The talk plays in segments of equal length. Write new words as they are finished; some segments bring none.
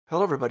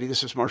Hello, everybody.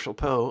 This is Marshall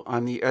Poe.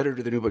 I'm the editor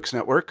of the New Books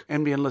Network.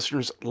 NBN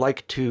listeners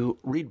like to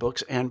read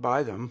books and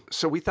buy them.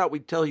 So we thought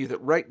we'd tell you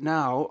that right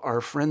now, our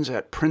friends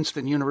at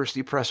Princeton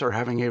University Press are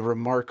having a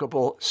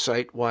remarkable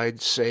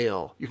site-wide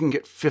sale. You can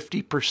get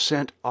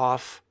 50%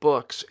 off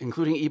books,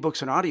 including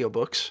ebooks and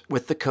audiobooks,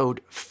 with the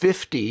code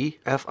 50,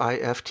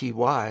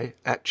 F-I-F-T-Y,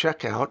 at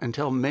checkout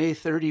until May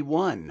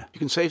 31. You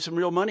can save some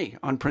real money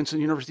on Princeton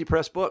University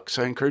Press books.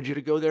 I encourage you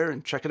to go there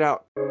and check it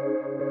out.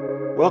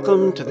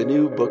 Welcome to the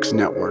New Books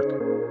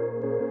Network.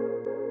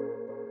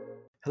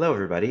 Hello,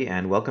 everybody,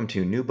 and welcome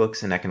to New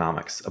Books in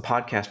Economics, a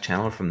podcast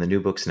channel from the New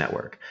Books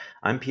Network.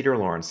 I'm Peter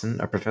Lawrenson,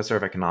 a professor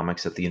of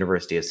economics at the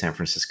University of San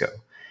Francisco.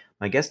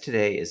 My guest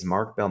today is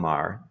Mark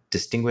Belmar,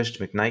 Distinguished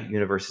McKnight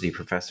University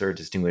Professor,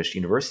 Distinguished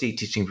University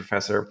Teaching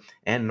Professor,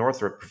 and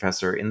Northrop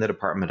Professor in the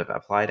Department of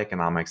Applied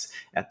Economics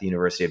at the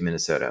University of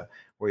Minnesota,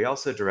 where he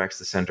also directs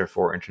the Center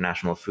for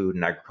International Food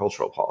and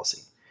Agricultural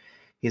Policy.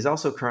 He's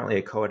also currently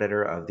a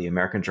co-editor of the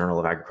American Journal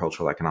of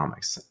Agricultural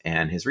Economics,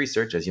 and his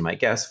research, as you might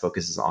guess,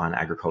 focuses on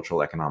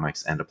agricultural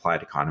economics and applied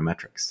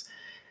econometrics.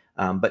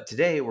 But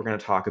today, we're going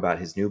to talk about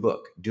his new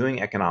book,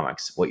 Doing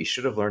Economics, What You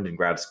Should Have Learned in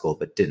Grad School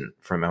But Didn't,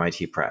 from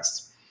MIT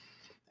Press.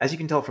 As you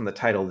can tell from the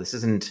title, this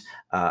isn't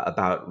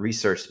about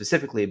research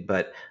specifically,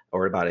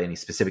 or about any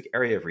specific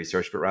area of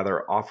research, but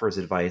rather offers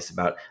advice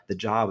about the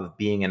job of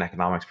being an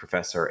economics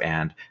professor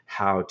and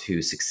how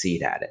to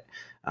succeed at it.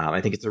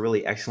 I think it's a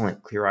really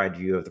excellent, clear-eyed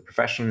view of the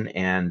profession,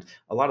 and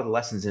a lot of the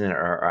lessons in it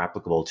are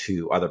applicable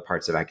to other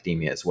parts of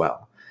academia as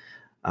well.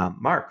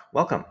 Mark,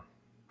 welcome.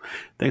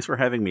 Thanks for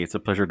having me. It's a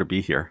pleasure to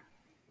be here.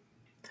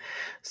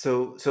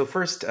 So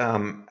first,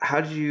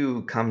 how did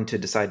you come to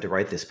decide to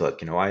write this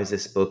book? Why is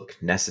this book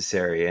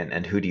necessary,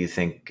 and who do you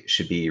think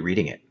should be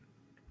reading it?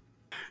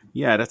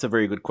 Yeah, that's a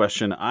very good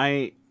question.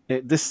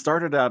 This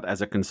started out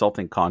as a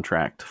consulting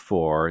contract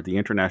for the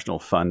International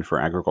Fund for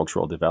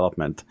Agricultural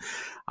Development.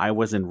 I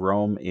was in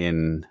Rome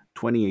in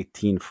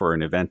 2018 for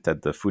an event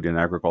at the Food and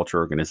Agriculture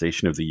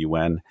Organization of the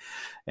UN,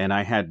 and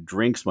I had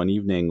drinks one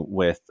evening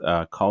with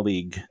a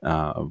colleague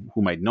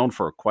whom I'd known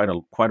for quite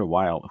a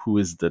while, who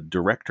is the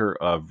director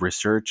of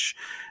research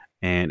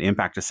and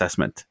impact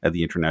assessment at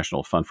the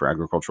International Fund for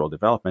Agricultural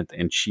Development,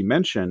 and she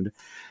mentioned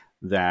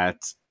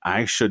that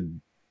I should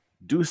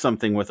do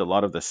something with a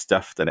lot of the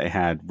stuff that I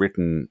had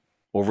written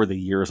over the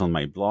years on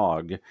my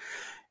blog.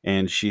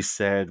 And she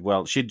said,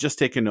 well, she'd just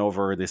taken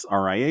over this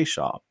RIA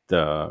shop,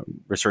 the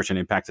Research and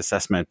Impact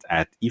Assessment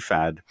at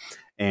IFAD.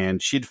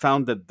 And she'd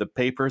found that the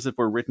papers that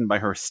were written by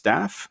her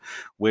staff,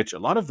 which a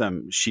lot of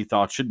them she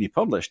thought should be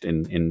published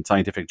in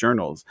scientific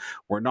journals,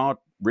 were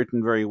not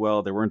written very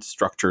well. They weren't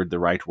structured the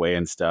right way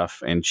and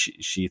stuff. And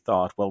she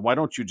thought, well, why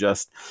don't you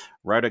just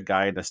write a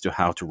guide as to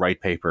how to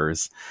write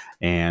papers,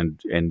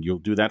 and you'll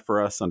do that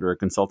for us under a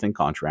consulting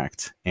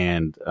contract.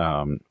 And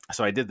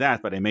so I did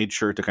that, but I made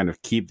sure to kind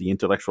of keep the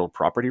intellectual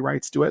property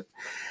rights to it.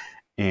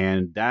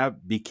 And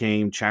that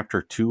became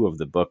chapter 2 of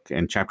the book.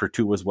 And chapter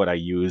 2 was what I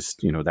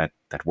used, that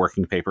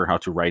working paper, how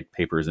to write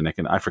papers. And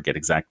I forget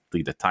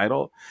exactly the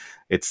title.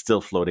 It's still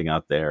floating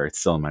out there. It's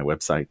still on my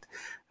website.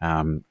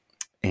 And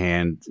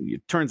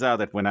it turns out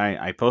that when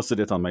I posted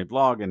it on my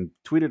blog and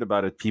tweeted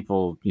about it,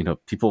 people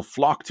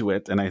flocked to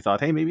it. And I thought,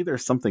 hey, maybe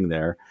there's something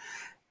there.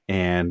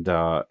 And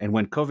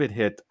when COVID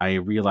hit, I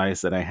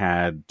realized that I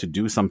had to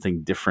do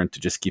something different to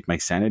just keep my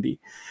sanity,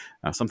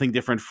 something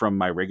different from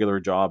my regular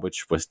job,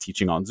 which was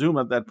teaching on Zoom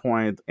at that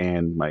point,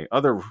 and my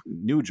other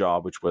new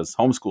job, which was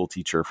homeschool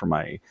teacher for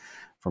my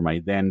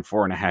then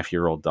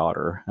 4.5-year-old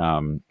daughter.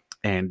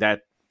 And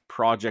that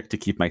project to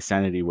keep my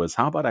sanity was,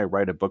 how about I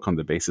write a book on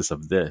the basis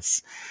of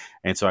this?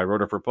 And so I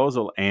wrote a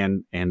proposal,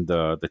 and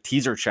the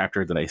teaser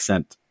chapter that I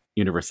sent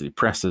University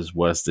Presses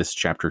was this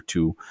chapter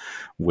 2,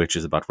 which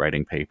is about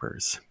writing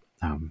papers.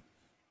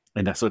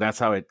 And so that's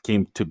how it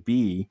came to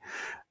be.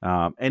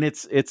 And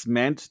it's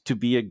meant to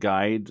be a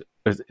guide.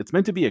 It's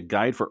meant to be a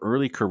guide for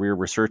early career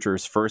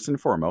researchers first and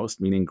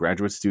foremost, meaning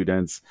graduate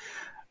students,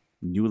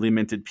 newly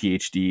minted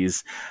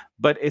PhDs.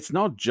 But it's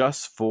not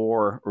just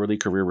for early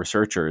career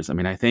researchers. I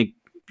mean, I think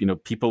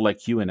people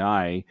like you and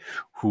I,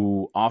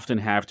 who often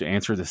have to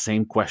answer the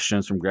same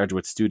questions from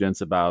graduate students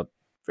about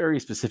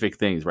very specific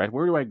things, right?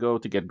 Where do I go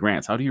to get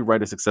grants? How do you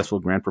write a successful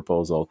grant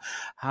proposal?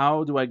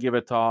 How do I give a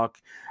talk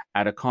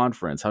at a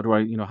conference? How do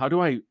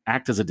I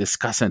act as a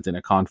discussant in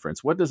a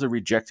conference? What does a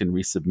reject and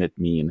resubmit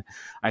mean?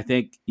 I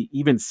think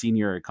even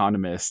senior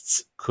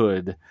economists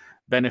could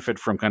benefit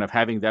from kind of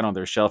having that on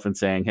their shelf and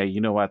saying, hey, you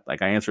know what?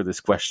 Like, I answer this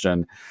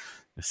question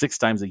 6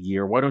 times a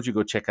year. Why don't you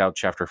go check out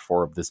chapter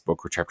 4 of this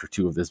book or chapter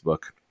 2 of this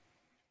book?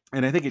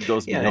 And I think it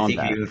goes beyond that. I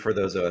think even for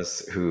those of us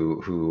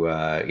who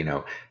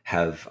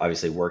have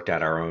obviously worked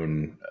at our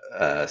own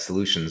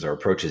solutions or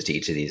approaches to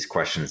each of these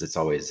questions, it's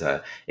always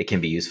it can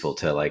be useful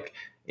to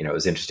it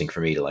was interesting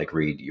for me to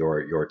read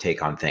your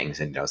take on things,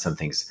 and some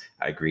things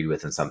I agreed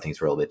with, and some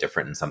things were a little bit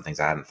different, and some things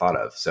I hadn't thought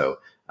of. So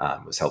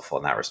it was helpful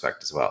in that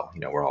respect as well.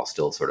 We're all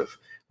still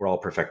we're all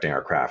perfecting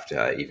our craft,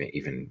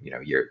 even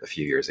a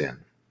few years in.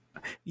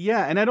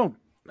 Yeah, and I don't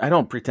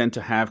don't pretend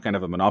to have kind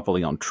of a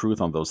monopoly on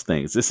truth on those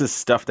things. This is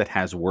stuff that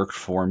has worked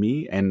for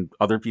me, and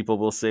other people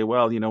will say,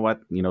 well, you know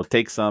what,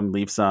 take some,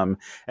 leave some.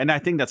 And I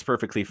think that's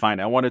perfectly fine.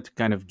 I wanted to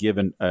kind of give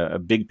a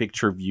big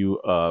picture view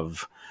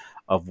of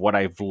what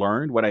I've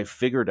learned, what I've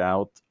figured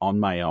out on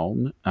my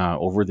own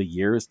over the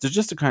years,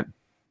 to kind of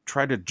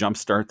try to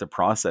jumpstart the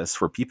process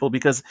for people,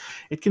 because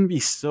it can be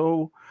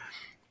so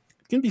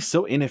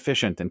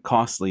inefficient and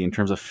costly in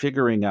terms of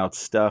figuring out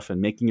stuff and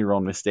making your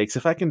own mistakes.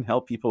 If I can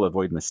help people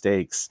avoid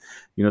mistakes,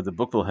 the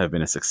book will have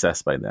been a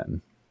success by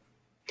then.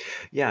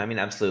 Yeah, I mean,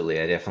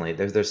 absolutely. I definitely,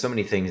 there's so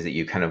many things that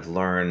you kind of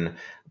learn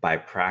by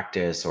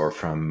practice or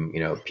from,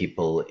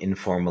 people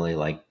informally,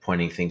 like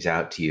pointing things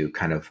out to you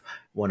kind of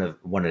one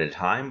at a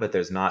time, but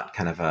there's not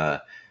kind of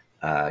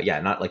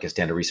not like a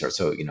standard resource.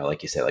 So,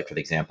 like you said, like for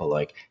the example,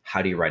 like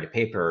how do you write a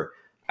paper?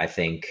 I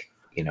think,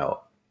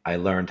 I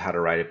learned how to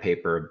write a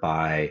paper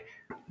by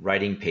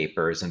writing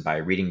papers and by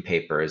reading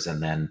papers,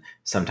 and then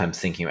sometimes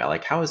thinking about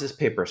like, how is this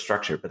paper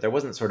structured? But there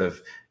wasn't sort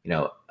of,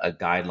 a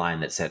guideline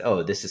that said,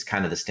 oh, this is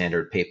kind of the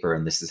standard paper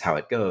and this is how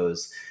it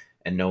goes.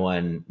 And no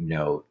one,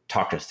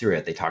 talked us through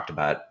it. They talked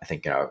about, I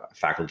think,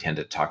 faculty tend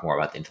to talk more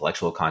about the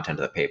intellectual content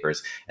of the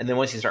papers. And then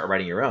once you start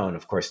writing your own,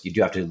 of course, you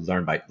do have to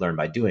learn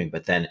by doing.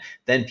 But then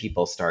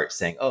people start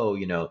saying, oh,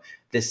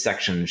 this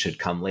section should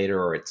come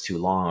later, or it's too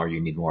long, or you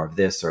need more of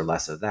this or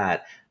less of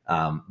that.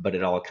 But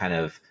it all kind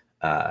of,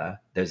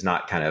 there's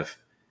not kind of,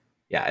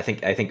 I think,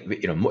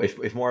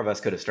 if more of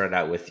us could have started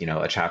out with,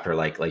 a chapter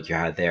like you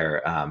had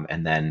there,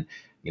 and then,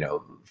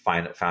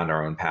 found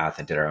our own path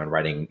and did our own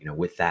writing,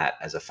 with that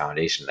as a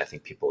foundation, I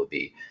think people would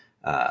be,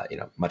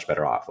 much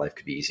better off. Life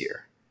could be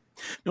easier.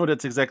 No,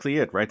 that's exactly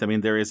it, right? I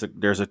mean, there's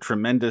a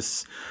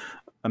tremendous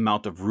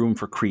amount of room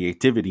for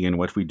creativity in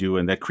what we do,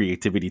 and that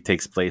creativity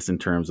takes place in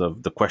terms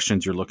of the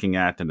questions you're looking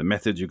at and the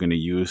methods you're going to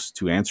use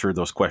to answer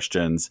those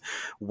questions.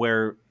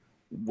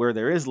 Where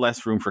there is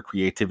less room for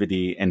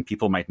creativity and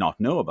people might not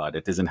know about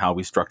it is in how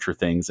we structure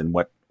things and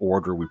what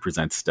order we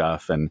present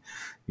stuff, and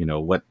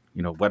what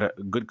a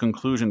good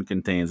conclusion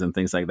contains and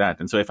things like that.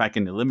 And so if I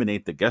can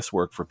eliminate the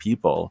guesswork for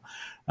people,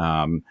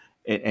 and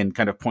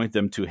kind of point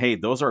them to, hey,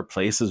 those are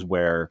places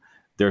where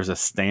there's a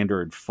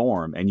standard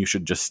form and you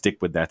should just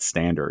stick with that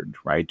standard,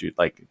 right?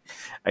 Like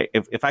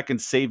if I can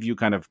save you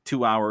kind of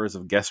 2 hours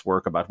of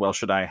guesswork about, well,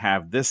 should I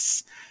have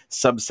this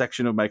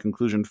subsection of my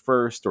conclusion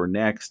first or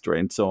next, or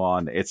and so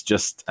on. It's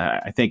just,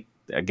 I think,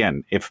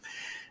 again, if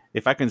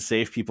I can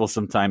save people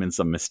some time and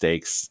some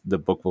mistakes, the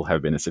book will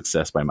have been a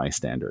success by my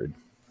standard.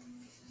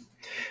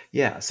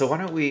 Yeah. So why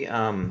don't we,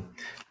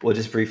 well,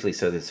 just briefly,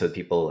 so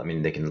people, I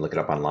mean, they can look it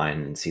up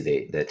online and see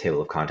the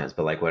table of contents.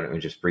 But like, why don't we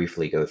just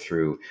briefly go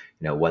through,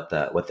 what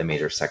the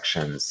major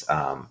sections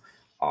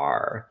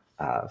are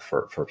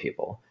for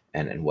people,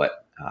 and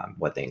what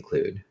they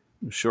include.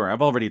 Sure.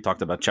 I've already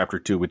talked about chapter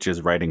 2, which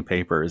is writing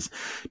papers.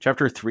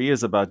 Chapter 3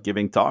 is about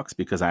giving talks,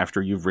 because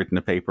after you've written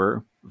a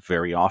paper,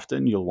 very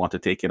often you'll want to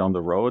take it on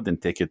the road and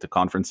take it to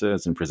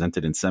conferences and present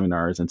it in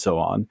seminars and so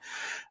on.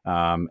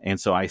 And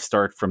so I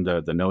start from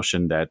the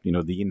notion that,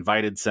 the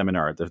invited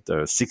seminar,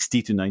 the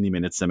 60 to 90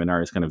 minute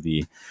seminar is kind of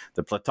the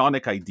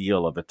platonic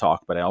ideal of a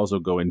talk. But I also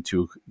go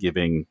into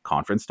giving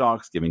conference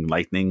talks, giving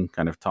lightning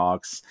kind of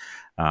talks,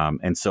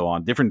 and so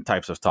on, different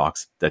types of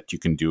talks that you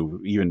can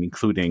do, even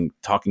including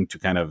talking to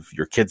kind of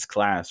your kids'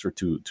 class or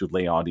to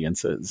lay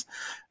audiences.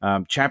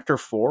 Chapter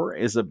 4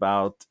 is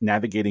about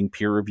navigating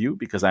peer review,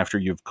 because after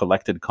you've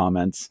collected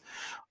comments,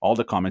 all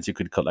the comments you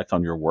could collect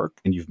on your work,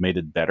 and you've made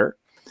it better,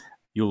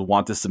 you'll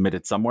want to submit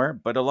it somewhere.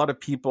 But a lot of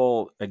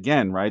people,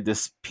 again, right,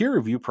 this peer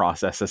review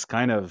process is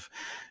kind of,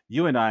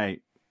 you and I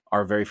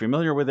are very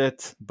familiar with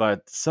it,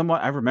 but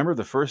somewhat, I remember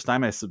the first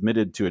time I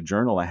submitted to a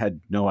journal, I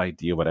had no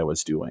idea what I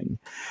was doing.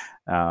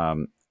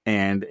 And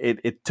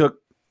it took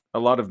a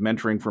lot of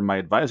mentoring from my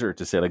advisor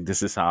to say, like,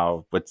 this is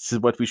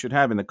what we should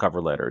have in the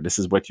cover letter. This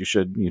is what you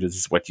should, this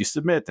is what you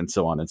submit, and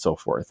so on and so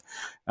forth.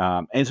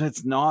 And so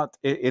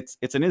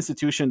it's an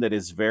institution that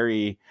is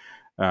very,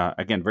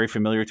 again, very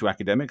familiar to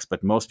academics,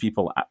 but most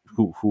people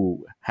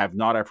who have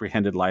not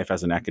apprehended life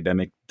as an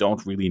academic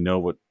don't really know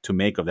what to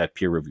make of that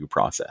peer review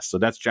process. So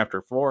that's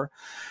chapter 4.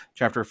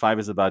 Chapter 5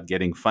 is about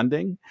getting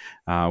funding,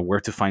 where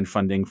to find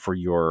funding for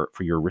your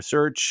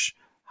research,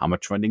 how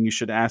much funding you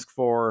should ask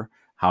for,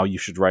 how you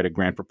should write a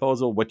grant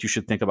proposal, what you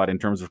should think about in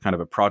terms of kind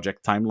of a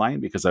project timeline,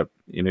 because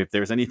if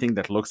there's anything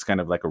that looks kind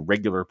of like a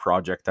regular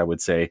project, I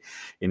would say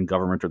in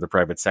government or the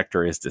private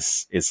sector,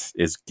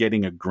 is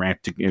getting a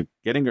grant,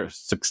 getting a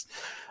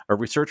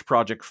research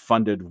project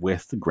funded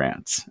with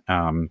grants.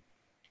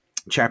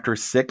 Chapter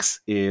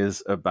 6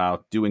 is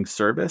about doing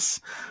service,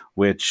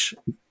 which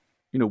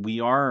we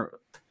are.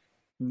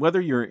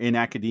 Whether you're in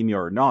academia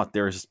or not,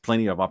 there's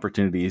plenty of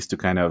opportunities to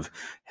kind of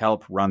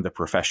help run the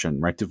profession,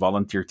 right? To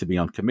volunteer, to be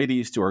on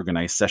committees, to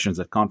organize sessions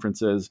at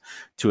conferences,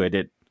 to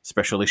edit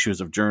special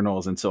issues of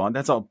journals, and so on.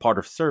 That's all part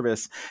of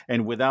service.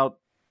 And without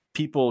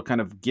people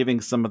kind of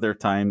giving some of their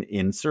time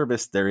in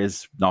service, there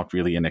is not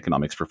really an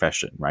economics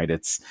profession, right?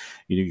 It's,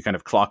 you kind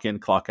of clock in,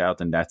 clock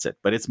out, and that's it.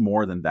 But it's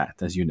more than that,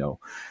 as you know.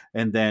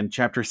 And then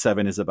chapter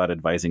 7 is about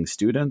advising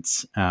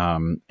students,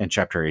 and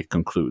chapter 8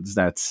 concludes.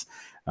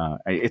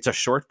 It's a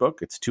short book.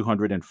 It's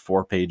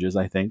 204 pages,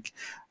 I think.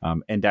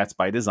 And that's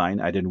by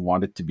design. I didn't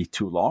want it to be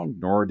too long,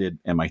 nor did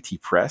MIT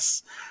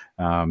Press.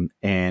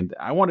 And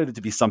I wanted it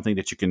to be something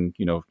that you can,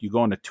 you go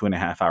on a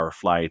 2.5-hour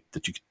flight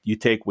that you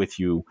take with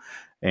you,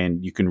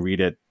 and you can read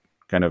it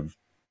kind of,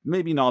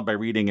 maybe not by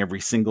reading every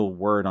single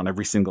word on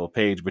every single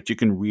page, but you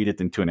can read it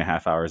in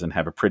 2.5 hours and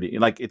have a pretty,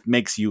 it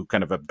makes you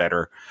kind of a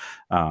better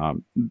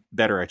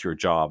at your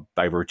job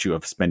by virtue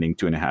of spending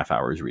 2.5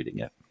 hours reading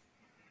it.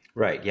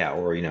 Right. Yeah.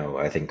 Or,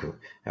 I think,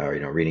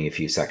 reading a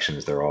few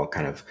sections, they're all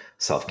kind of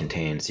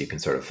self-contained. So you can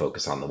sort of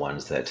focus on the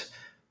ones that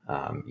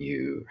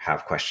you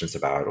have questions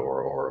about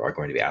or are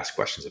going to be asked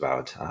questions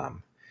about,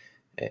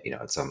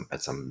 at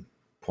some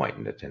point,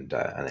 and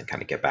then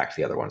kind of get back to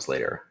the other ones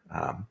later.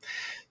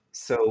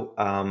 So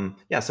why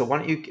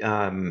don't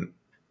you,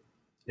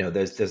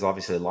 there's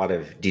obviously a lot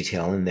of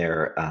detail in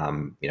there,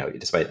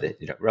 despite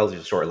the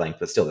relatively short length,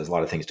 but still there's a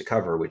lot of things to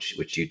cover,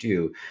 which you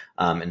do.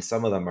 And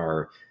some of them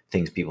are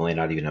things people may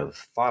not even have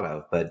thought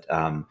of. But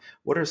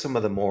what are some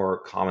of the more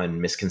common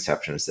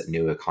misconceptions that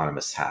new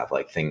economists have,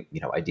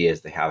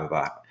 ideas they have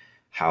about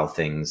how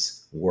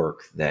things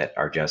work that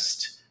are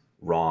just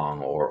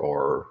wrong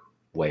or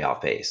way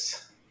off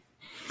base?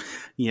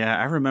 Yeah,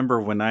 I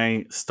remember when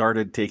I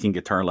started taking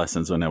guitar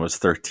lessons when I was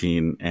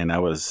 13, and I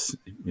was,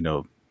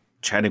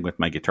 chatting with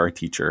my guitar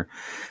teacher.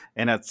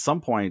 And at some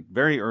point,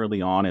 very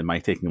early on in my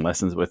taking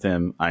lessons with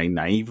him, I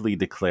naively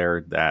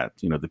declared that,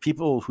 the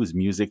people whose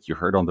music you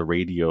heard on the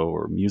radio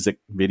or music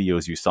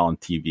videos you saw on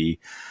TV,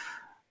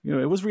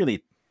 it was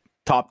really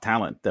top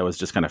talent that was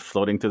just kind of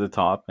floating to the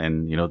top.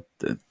 And,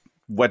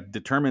 what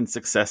determined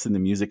success in the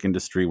music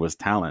industry was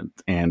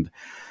talent. And,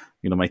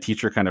 my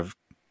teacher kind of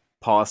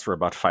paused for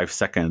about 5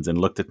 seconds and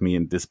looked at me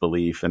in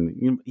disbelief.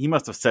 And he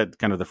must have said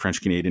kind of the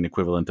French Canadian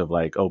equivalent of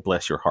oh,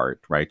 bless your heart,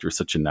 right? You're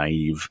such a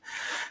naive.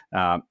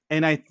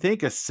 And I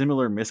think a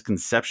similar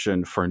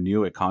misconception for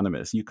new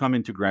economists. You come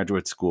into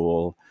graduate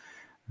school,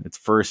 it's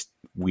first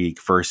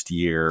week, first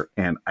year.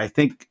 And I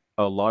think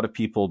a lot of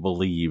people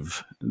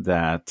believe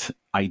that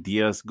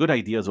good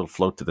ideas will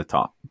float to the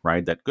top,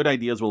 right? That good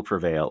ideas will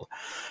prevail,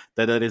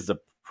 that is the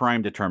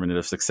prime determinant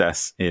of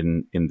success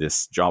in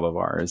this job of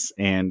ours.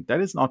 And that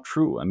is not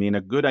true. I mean,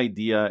 a good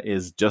idea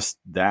is just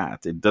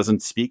that. It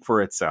doesn't speak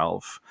for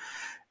itself.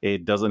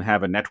 It doesn't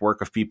have a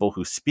network of people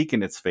who speak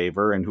in its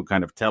favor and who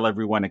kind of tell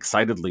everyone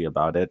excitedly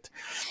about it.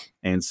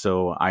 And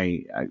so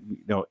I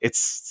it's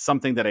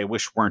something that I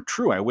wish weren't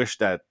true. I wish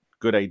that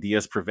good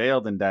ideas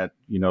prevailed and that,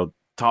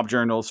 top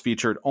journals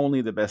featured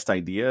only the best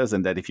ideas,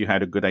 and that if you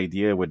had a good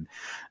idea, it would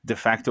de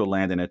facto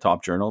land in a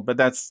top journal. But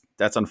that's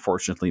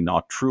unfortunately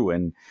not true.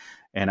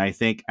 And I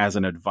think as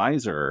an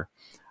advisor,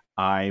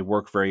 I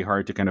work very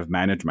hard to kind of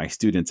manage my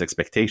students'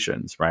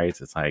 expectations, right?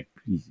 It's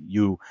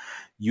you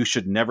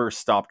should never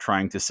stop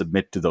trying to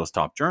submit to those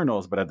top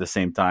journals, but at the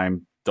same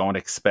time, don't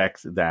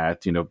expect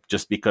that,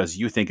 just because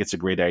you think it's a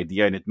great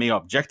idea, and it may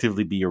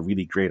objectively be a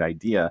really great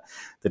idea,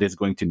 that it's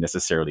going to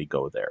necessarily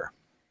go there.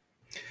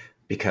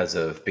 Because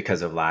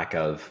of lack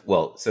of,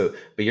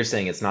 but you're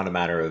saying it's not a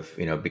matter of,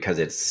 because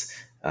it's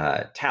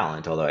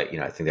talent, although I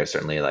think there's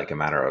certainly a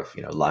matter of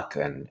luck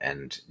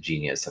and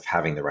genius of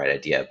having the right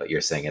idea, but you're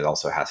saying it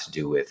also has to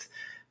do with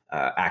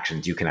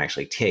actions you can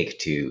actually take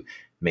to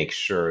make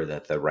sure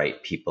that the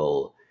right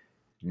people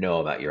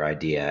know about your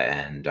idea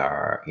and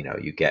are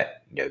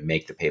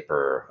make the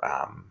paper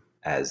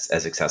as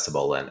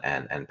accessible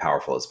and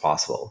powerful as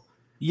possible.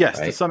 Yes,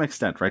 right? To some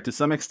extent, right? To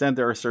some extent,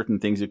 there are certain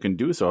things you can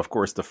do. So, of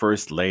course, the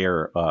first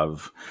layer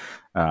of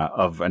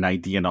an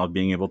idea not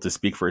being able to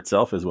speak for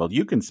itself is,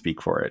 you can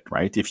speak for it,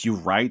 right? If you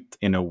write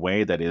in a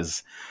way that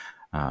is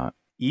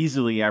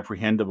easily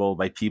apprehendable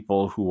by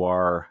people who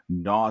are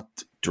not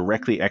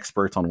directly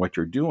experts on what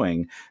you're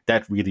doing,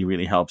 that really,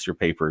 really helps your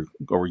paper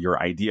or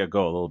your idea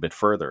go a little bit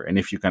further. And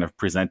if you kind of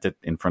present it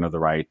in front of the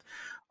right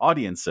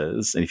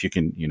audiences, and if you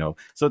can,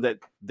 so that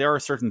there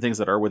are certain things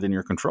that are within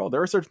your control,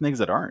 there are certain things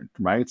that aren't,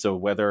 right? So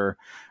whether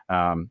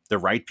the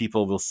right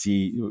people will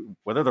see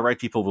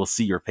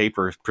your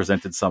paper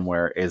presented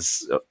somewhere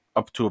is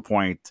up to a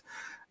point,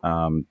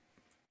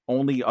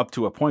 only up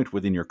to a point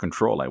within your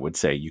control. I would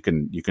say you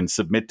can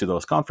submit to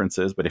those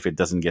conferences, but if it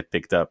doesn't get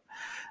picked up,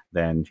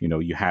 then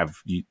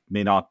you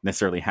may not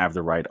necessarily have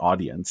the right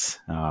audience.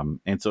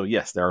 And so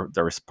yes,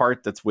 there is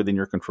part that's within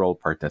your control,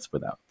 part that's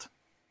without.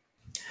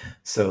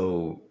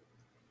 So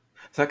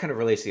that kind of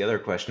relates to the other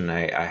question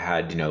I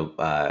had.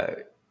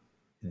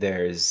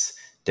 There's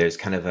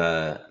kind of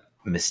a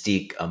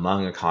mystique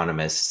among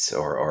economists,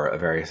 or a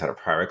very sort of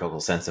hierarchical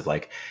sense of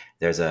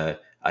there's a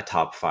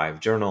top 5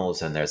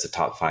 journals and there's a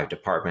top 5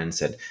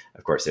 departments, and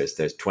of course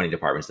there's 20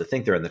 departments that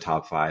think they're in the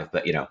top 5,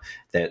 but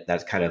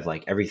that's kind of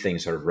everything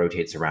sort of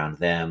rotates around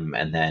them,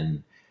 and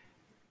then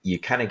you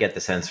kind of get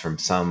the sense from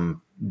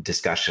some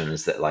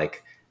discussions that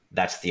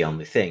that's the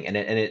only thing, and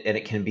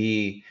it can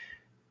be.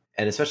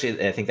 and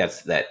especially I think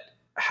that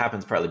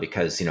happens partly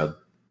because,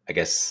 I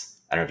guess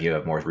I don't know if you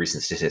have more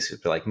recent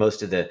statistics, but like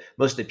most of the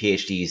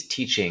PhDs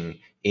teaching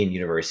in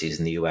universities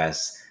in the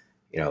U.S.,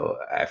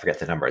 I forget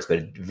the numbers, but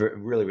a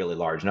really, really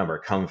large number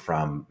come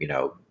from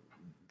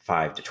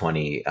 5 to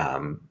 20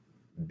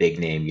 big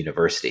name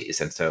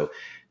universities, and so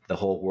the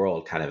whole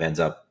world kind of ends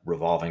up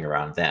revolving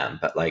around them.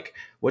 But like,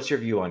 what's your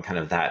view on kind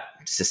of that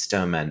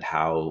system and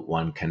how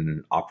one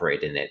can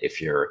operate in it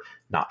if you're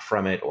not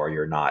from it or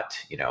you're not,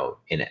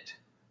 in it?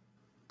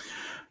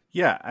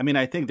 Yeah, I mean,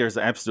 I think there's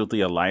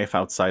absolutely a life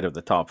outside of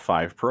the top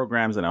 5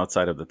 programs and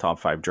outside of the top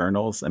 5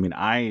 journals. I mean,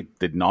 I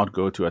did not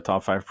go to a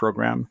top 5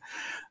 program,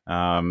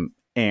 and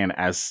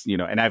as you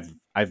know, and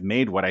I've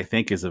made what I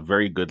think is a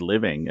very good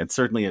living. It's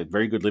certainly a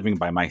very good living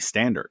by my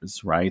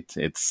standards, right?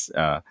 It's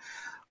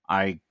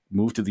I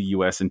moved to the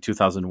U.S. in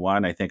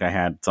 2001. I think I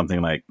had something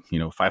like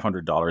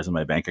 $500 in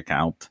my bank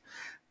account,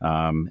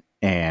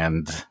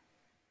 and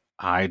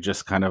I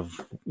just kind of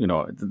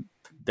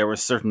there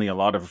was certainly a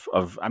lot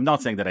of I'm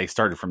not saying that I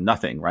started from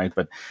nothing, right?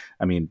 But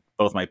I mean,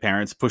 both my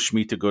parents pushed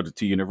me to go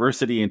to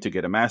university and to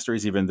get a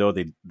master's, even though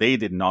they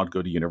did not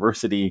go to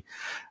university.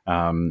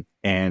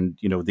 And,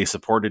 they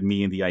supported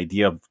me in the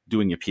idea of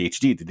doing a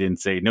PhD. They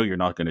didn't say, no, you're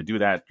not going to do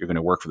that. You're going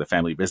to work for the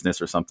family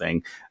business or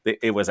something.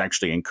 It was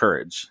actually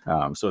encouraged.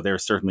 So there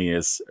certainly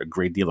is a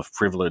great deal of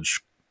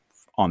privilege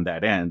on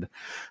that end.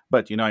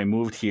 But, I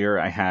moved here.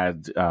 I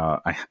had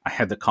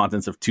the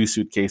contents of 2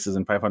 suitcases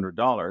and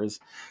 $500.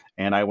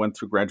 And I went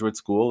through graduate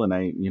school and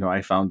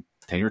I found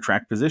tenure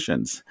track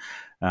positions.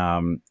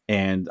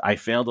 And I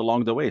failed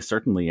along the way,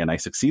 certainly. And I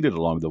succeeded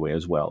along the way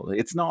as well.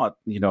 It's not,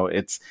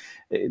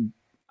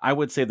 I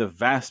would say the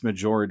vast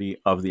majority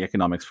of the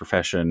economics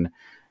profession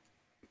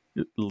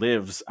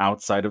lives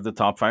outside of the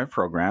top 5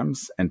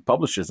 programs and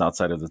publishes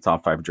outside of the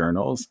top 5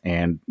 journals.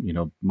 And,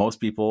 most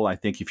people, I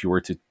think if you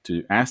were to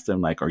ask them,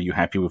 like, are you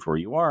happy with where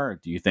you are?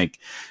 Do you think,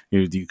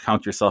 do you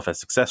count yourself as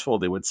successful?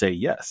 They would say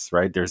yes,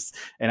 right?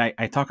 And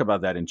I talk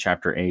about that in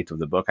chapter 8 of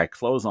the book. I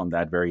close on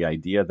that very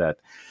idea that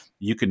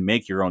you can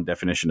make your own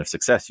definition of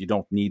success. You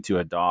don't need to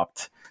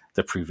adopt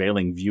the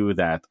prevailing view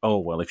that, oh,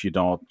 well, if you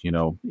don't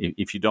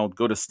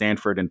go to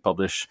Stanford and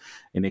publish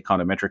in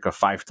Econometrica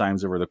 5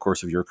 times over the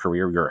course of your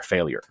career, you're a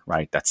failure,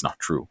 right? That's not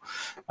true.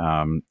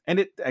 And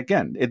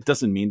it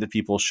doesn't mean that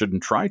people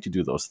shouldn't try to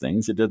do those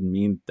things. It doesn't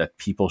mean that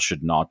people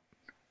should not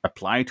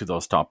apply to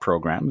those top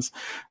programs,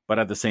 but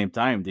at the same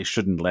time, they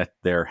shouldn't let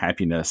their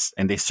happiness,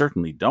 and they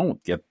certainly don't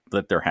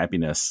let their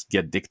happiness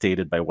get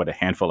dictated by what a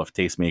handful of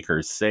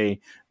tastemakers say,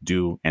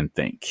 do, and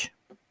think.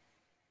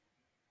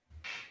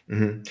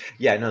 Mm-hmm.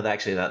 Yeah, no,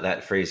 actually,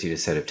 that phrase you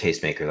just said of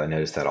tastemakers, I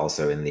noticed that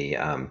also in the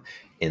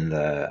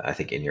I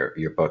think in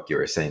your book, you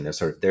were saying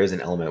there's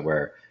an element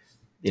where,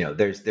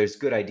 there's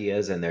good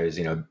ideas and there's,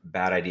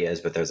 bad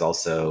ideas, but there's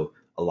also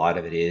a lot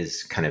of it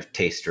is kind of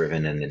taste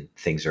driven, and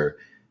things are,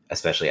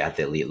 especially at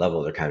the elite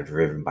level, they're kind of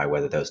driven by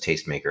whether those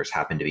tastemakers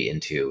happen to be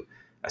into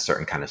a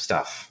certain kind of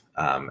stuff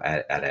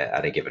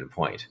at a given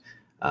point.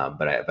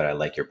 But I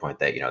like your point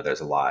that,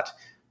 there's a lot,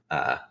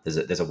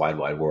 there's a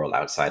wide world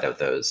outside of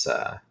those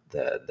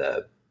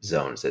the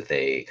zones that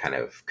they kind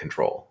of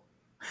control.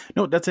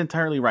 No, that's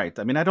entirely right.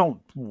 I mean, I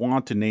don't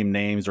want to name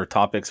names or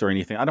topics or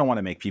anything. I don't want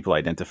to make people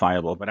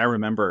identifiable, but I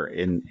remember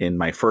in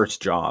my first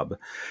job,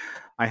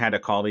 I had a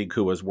colleague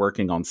who was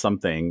working on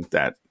something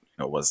that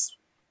was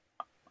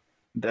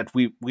that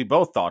we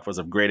both thought was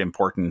of great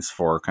importance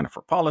for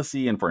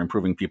policy and for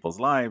improving people's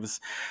lives.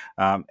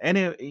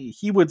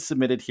 He would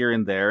submit it here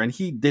and there, and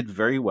he did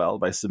very well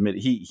by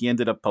submitting. He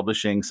ended up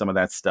publishing some of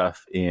that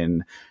stuff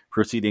in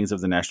Proceedings of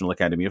the National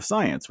Academy of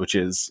Science, which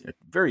is a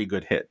very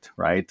good hit,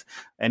 right?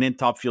 And in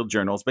top field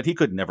journals, but he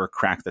could never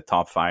crack the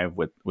top 5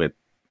 with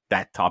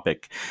that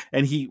topic.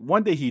 And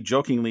one day he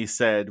jokingly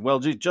said, well,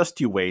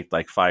 just you wait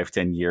like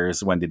 5-10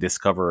 years when they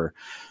discover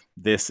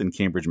this in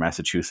Cambridge,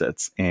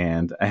 Massachusetts.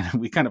 And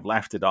we kind of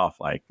laughed it off,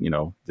 like,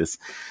 this.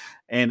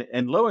 And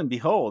lo and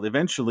behold,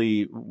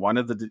 eventually one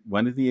of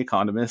the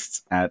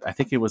economists at, I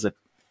think it was at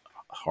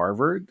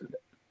Harvard,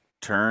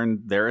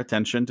 turned their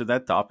attention to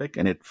that topic,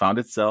 and it found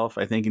itself,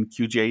 I think, in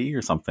QJE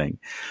or something.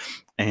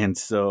 And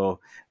so,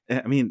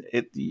 I mean,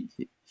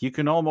 you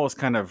can almost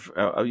kind of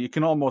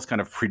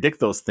predict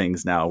those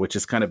things now, which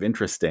is kind of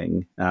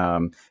interesting.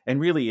 And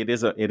really, it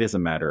is a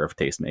matter of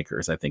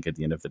tastemakers. I think at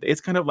the end of the day, it's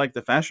kind of like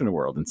the fashion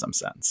world in some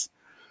sense.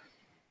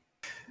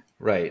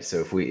 Right. So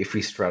if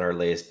we strut our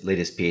latest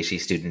PhD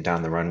student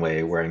down the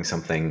runway wearing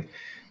something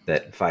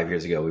that 5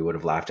 years ago we would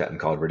have laughed at and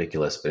called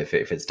ridiculous, but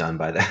if it's done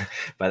by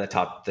the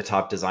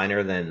top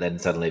designer, then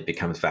suddenly it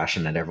becomes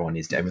fashion and everyone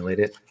needs to emulate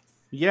it.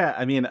 Yeah,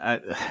 I mean,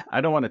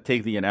 I don't want to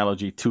take the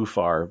analogy too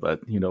far, but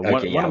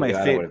one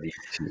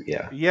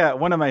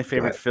of my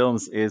favorite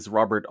films is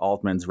Robert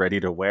Altman's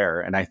Ready to Wear,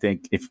 and I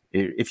think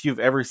if you've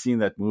ever seen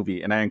that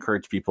movie, and I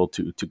encourage people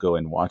to go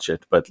and watch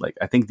it, but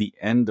I think the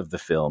end of the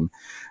film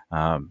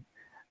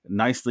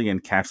nicely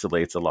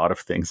encapsulates a lot of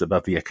things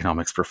about the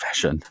economics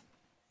profession.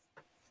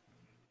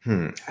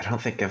 I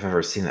don't think I've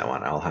ever seen that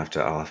one. I'll have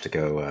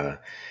to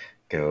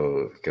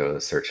go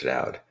search it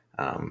out.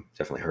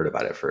 Definitely heard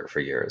about it for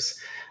years.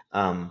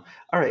 All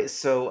right,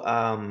 so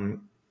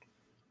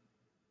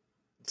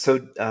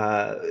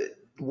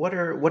what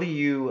are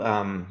you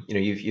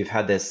you've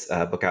had this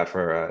book out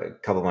for a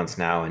couple of months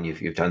now, and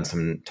you've done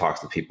some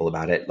talks with people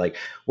about it. Like,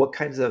 what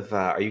kinds of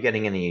are you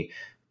getting any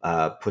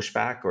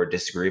pushback or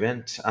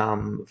disagreement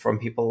from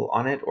people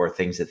on it, or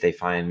things that they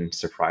find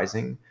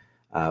surprising?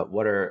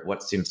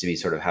 What seems to be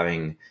sort of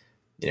having,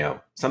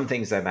 some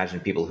things I imagine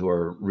people who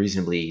are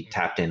reasonably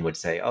tapped in would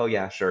say, oh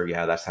yeah, sure,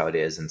 yeah, that's how it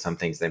is, and some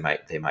things they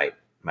might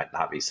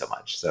not be so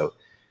much. So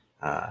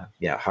how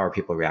are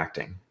people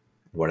reacting?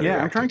 What are they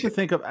reacting I'm trying to? to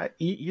think of, I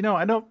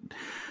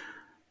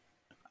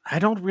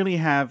don't really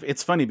have.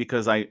 It's funny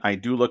because I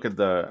do look at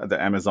the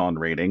Amazon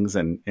ratings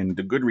and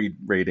the Goodread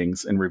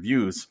ratings and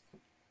reviews,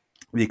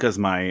 because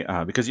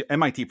because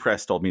MIT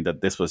Press told me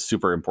that this was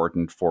super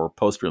important for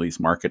post-release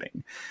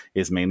marketing,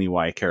 is mainly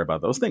why I care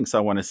about those things. So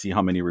I want to see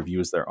how many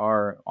reviews there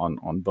are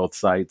on both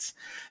sites.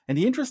 And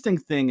the interesting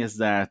thing is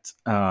that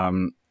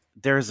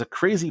there's a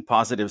crazy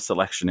positive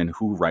selection in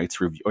who writes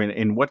review,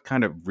 in what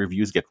kind of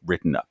reviews get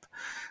written up.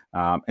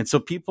 And so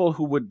people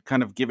who would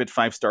kind of give it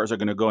 5 stars are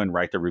going to go and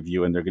write a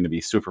review, and they're going to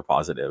be super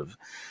positive.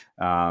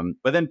 But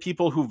then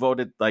people who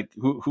voted, like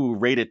who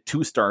rated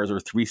 2 stars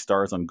or 3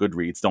 stars on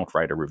Goodreads, don't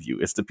write a review.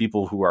 It's the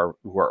people who are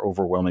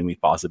overwhelmingly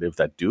positive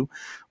that do,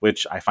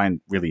 which I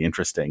find really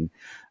interesting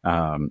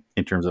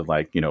in terms of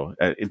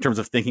in terms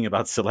of thinking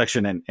about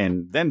selection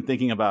and then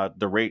thinking about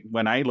the rate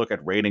when I look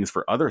at ratings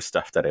for other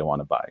stuff that I want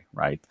to buy,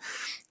 right?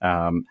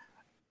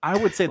 I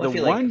would say I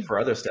feel like for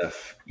other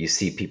stuff, you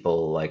see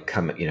people like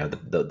come,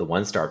 the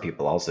 1-star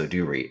people also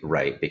do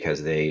write,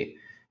 because they,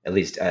 at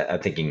least I'm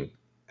thinking,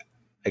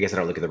 I guess I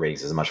don't look at the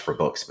ratings as much for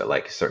books, but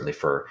like certainly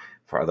for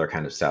other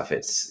kind of stuff,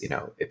 it's,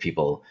 if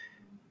people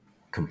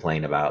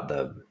complain about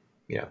they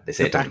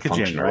say the it doesn't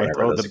function, right?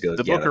 Or whatever.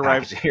 The book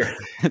arrived,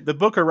 the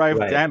book arrived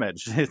right.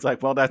 Damaged. It's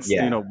like, well, that's,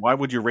 why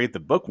would you rate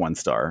the book 1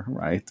 star,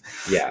 right?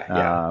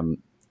 Yeah.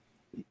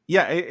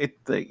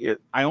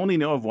 I only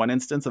know of one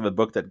instance of a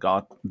book that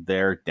got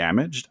there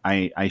damaged.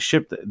 I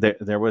shipped,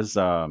 there was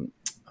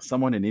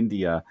someone in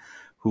India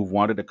who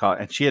wanted a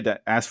copy, and she had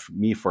asked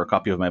me for a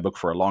copy of my book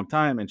for a long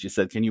time. And she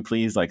said, can you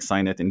please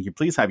sign it? And can you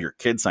please have your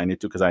kid sign it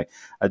too? Because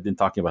I'd been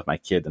talking about my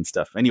kid and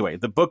stuff. Anyway,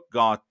 the book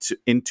got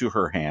into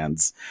her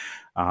hands,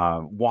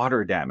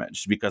 water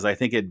damaged, because I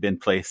think it had been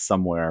placed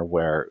somewhere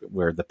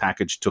where the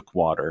package took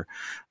water.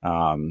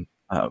 But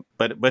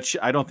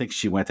I don't think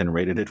she went and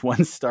rated it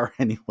 1 star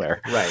anywhere.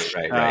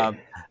 Right.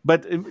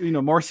 But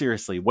more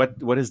seriously,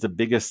 what is the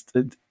biggest?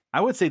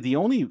 I would say the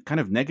only kind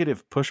of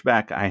negative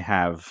pushback I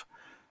have,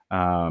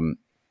 that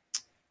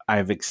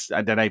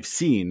I've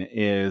seen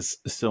is,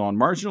 so on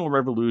Marginal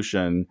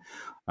Revolution,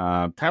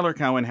 Tyler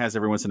Cowen has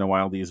every once in a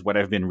while these what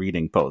I've been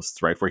reading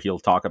posts, right, where he'll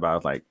talk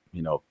about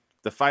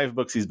the 5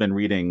 books he's been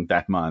reading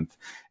that month.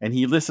 And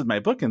he listed my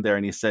book in there,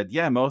 and he said,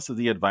 yeah, most of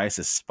the advice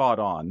is spot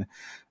on.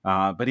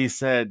 But he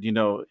said,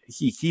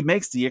 he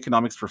makes the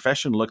economics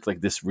profession look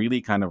like this really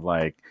kind of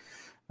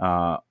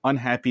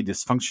unhappy,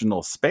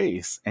 dysfunctional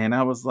space. And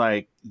I was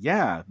like,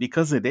 yeah,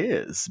 because it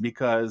is.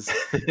 Because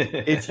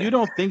if you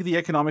don't think the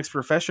economics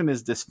profession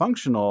is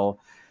dysfunctional,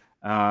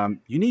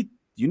 you need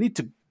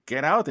to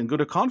get out and go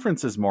to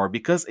conferences more,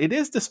 because it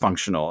is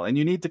dysfunctional. And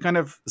you need to kind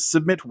of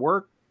submit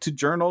work to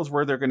journals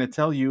where they're going to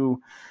tell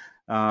you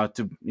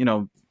to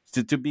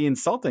be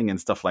insulting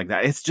and stuff like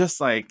that. It's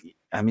just at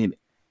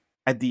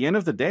the end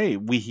of the day,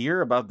 we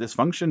hear about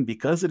dysfunction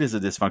because it is a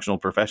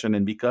dysfunctional profession,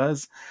 and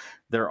because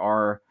there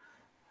are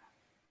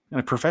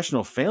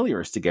professional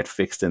failures to get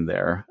fixed in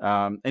there.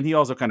 And he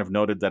also kind of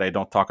noted that I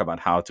don't talk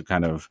about how to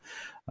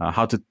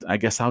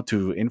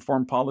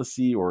inform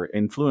policy or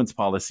influence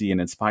policy and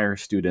inspire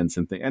students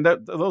and things. And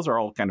those are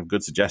all kind of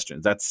good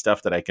suggestions. That's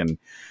stuff that I can.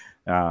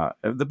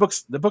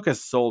 The book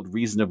has sold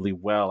reasonably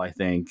well, I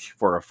think,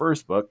 for a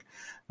first book.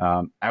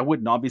 I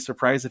would not be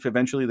surprised if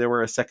eventually there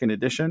were a second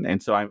edition,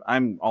 and so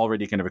I'm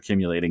already kind of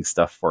accumulating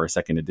stuff for a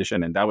second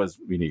edition, and that was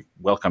really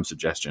welcome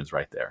suggestions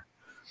right there.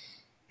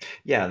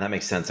 Yeah, that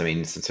makes sense. I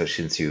mean,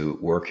 since you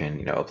work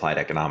in applied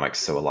economics,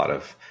 so a lot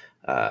of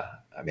I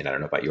don't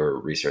know about your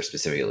research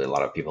specifically. A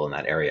lot of people in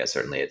that area,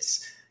 certainly,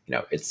 it's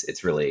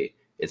really,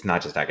 it's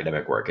not just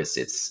academic work.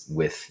 It's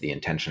with the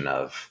intention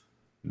of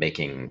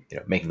making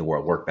the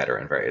world work better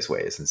in various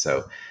ways. And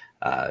so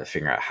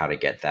figuring out how to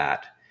get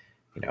that,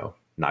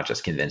 not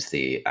just convince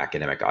the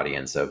academic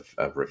audience of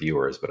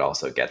reviewers, but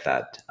also get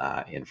that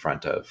in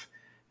front of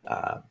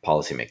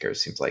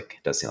policymakers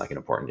does seem like an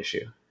important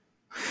issue.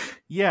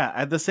 Yeah.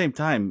 At the same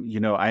time,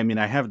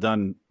 I have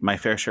done my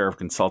fair share of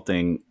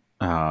consulting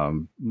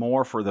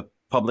more for the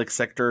public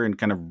sector and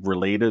kind of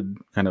related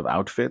kind of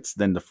outfits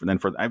than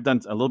I've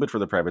done a little bit for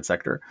the private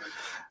sector.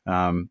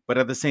 But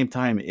at the same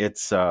time,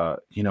 it's,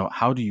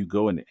 how do you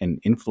go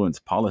and influence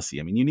policy?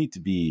 I mean, you need to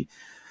be,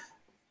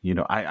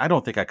 I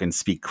don't think I can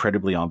speak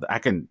credibly on that. I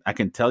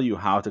can tell you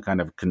how to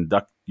kind of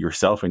conduct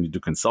yourself when you do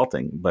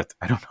consulting, but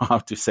I don't know how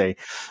to say,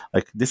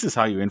 this is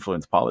how you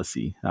influence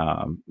policy,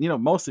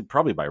 mostly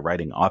probably by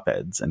writing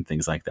op-eds and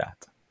things like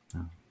that.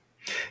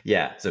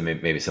 Yeah, so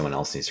maybe someone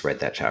else needs to write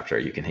that chapter.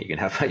 You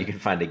can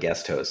find a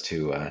guest host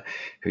who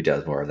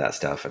does more of that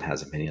stuff and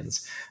has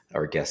opinions,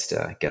 or guest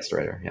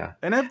writer. Yeah,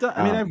 And I've done.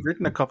 I mean, I've um,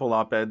 written a couple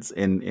op-eds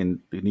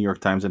in the New York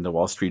Times and the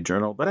Wall Street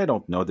Journal, but I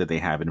don't know that they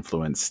have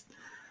influenced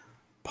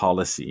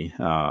policy.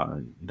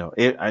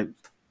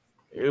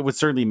 It would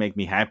certainly make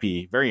me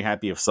happy, very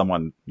happy, if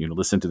someone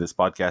listened to this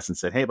podcast and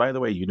said, "Hey, by the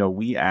way,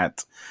 we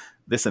at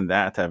this and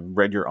that have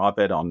read your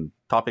op-ed on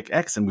topic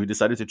X, and we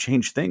decided to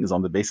change things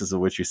on the basis of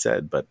what you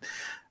said." But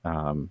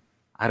um,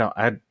 I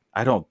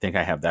don't think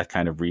I have that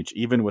kind of reach,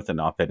 even with an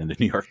op-ed in the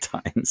New York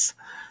Times.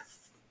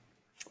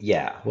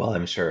 yeah. Well,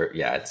 I'm sure.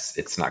 Yeah,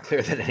 it's not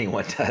clear that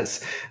anyone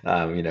does.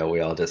 We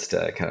all just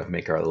kind of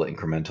make our little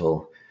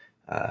incremental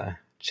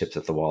chips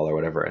at the wall or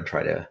whatever, and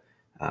try to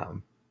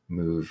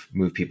move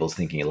people's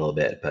thinking a little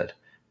bit. But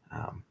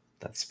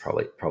that's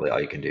probably all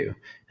you can do,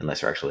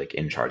 unless you're actually like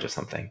in charge of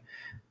something.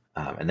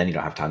 And then you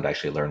don't have time to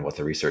actually learn what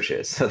the research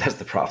is. So that's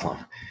the problem.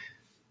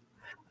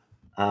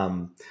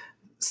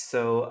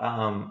 So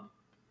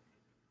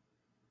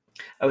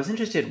I was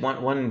interested,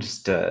 one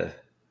just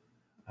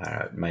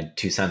my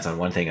 2 cents on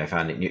one thing I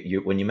found.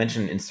 When you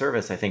mentioned in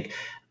service, I think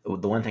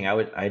the one thing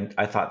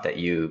I thought that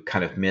you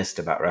kind of missed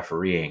about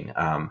refereeing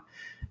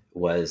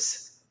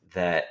was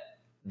that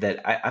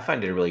I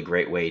find it a really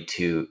great way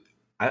to,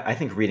 I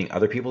think reading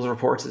other people's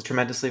reports is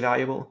tremendously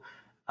valuable.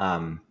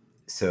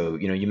 So,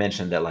 you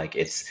mentioned that like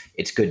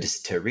it's good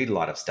to read a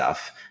lot of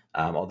stuff,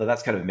 although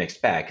that's kind of a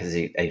mixed bag because,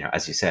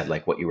 as you said,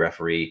 like what you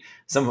referee,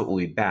 some of it will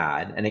be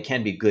bad, and it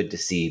can be good to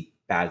see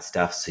bad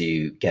stuff so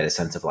you get a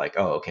sense of like,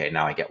 oh, okay,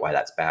 now I get why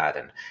that's bad,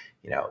 and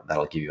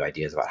that'll give you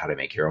ideas about how to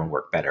make your own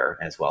work better,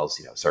 as well as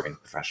serving the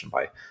profession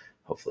by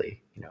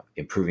hopefully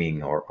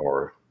improving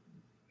or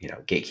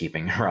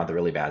gatekeeping around the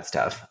really bad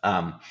stuff.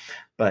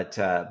 But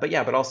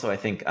also I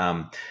think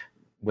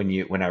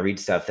when I read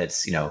stuff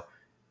that's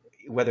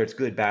whether it's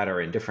good, bad, or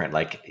indifferent,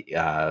 like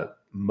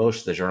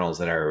most of the journals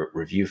that I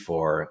review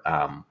for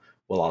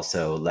will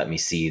also let me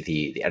see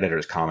the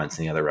editor's comments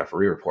and the other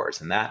referee reports,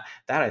 and that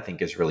I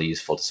think is really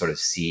useful to sort of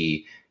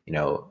see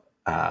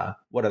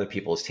what other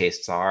people's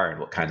tastes are and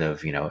what kind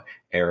of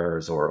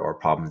errors or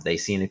problems they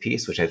see in a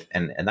piece, which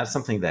and that's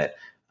something that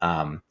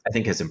I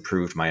think has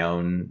improved my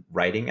own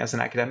writing as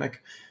an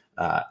academic.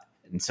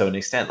 And so, to an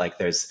extent, like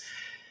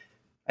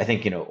I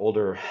think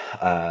older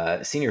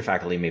senior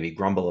faculty maybe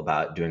grumble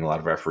about doing a lot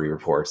of referee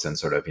reports and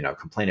sort of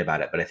complain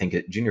about it, but I think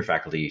junior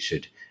faculty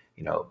should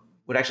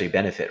would actually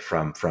benefit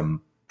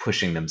from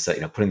pushing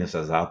themselves, putting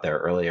themselves out there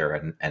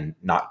earlier and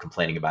not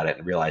complaining about it,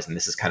 and realizing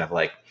this is kind of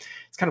like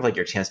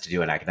your chance to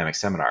do an academic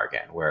seminar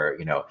again, where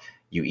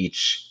you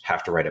each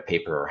have to write a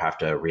paper or have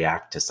to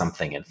react to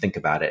something and think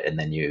about it, and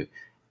then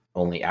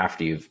only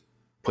after you've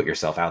put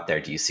yourself out there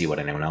do you see what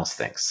anyone else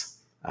thinks,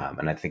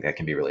 and I think that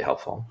can be really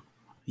helpful.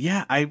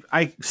 Yeah,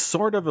 I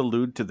sort of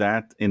allude to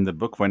that in the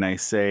book when I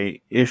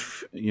say,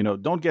 if,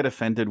 don't get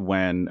offended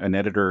when an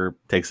editor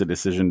takes a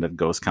decision that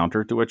goes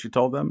counter to what you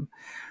told them.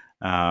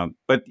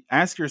 But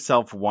ask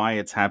yourself why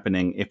it's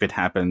happening if it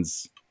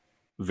happens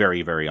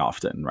very, very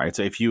often, right?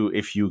 So if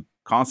you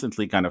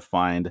constantly kind of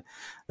find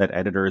that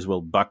editors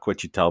will buck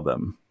what you tell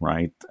them,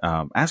 right?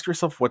 Ask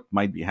yourself what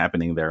might be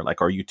happening there.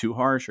 Like, are you too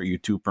harsh? Are you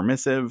too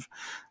permissive?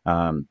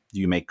 Do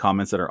you make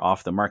comments that are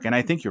off the mark? And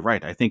I think you're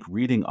right. I think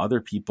reading other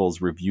people's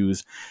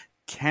reviews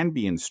can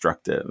be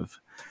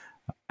instructive.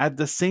 At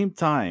the same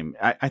time,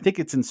 I think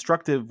it's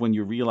instructive when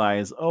you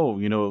realize,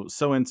 oh,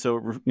 so-and-so,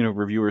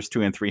 reviewers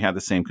 2 and 3 had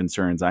the same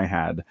concerns I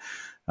had.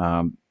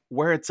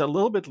 Where it's a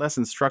little bit less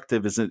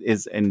instructive is,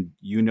 and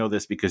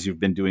this because you've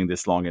been doing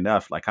this long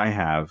enough, like I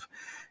have,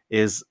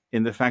 is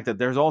in the fact that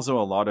there's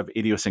also a lot of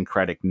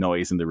idiosyncratic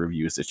noise in the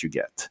reviews that you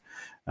get.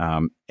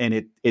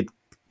 And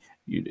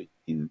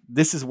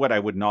this is what I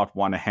would not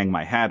want to hang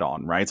my hat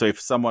on, right? So if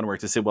someone were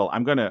to say, well,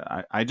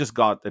 I just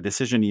got a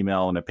decision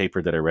email on a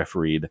paper that I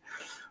refereed,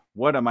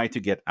 what am I to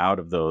get out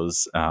of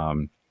those,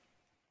 of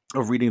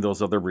reading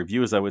those other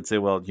reviews? I would say,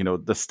 well,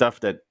 the stuff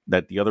that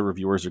the other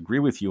reviewers agree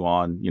with you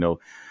on,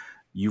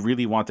 you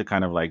really want to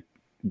kind of like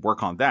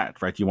work on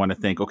that, right? You want to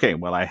think, okay,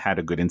 well, I had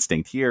a good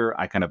instinct here.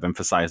 I kind of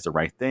emphasized the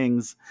right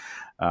things,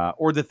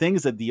 or the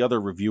things that the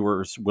other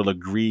reviewers will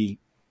agree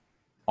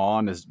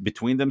on as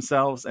between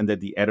themselves, and that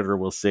the editor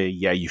will say,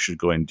 yeah, you should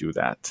go and do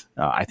that.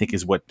 I think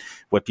is what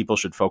people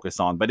should focus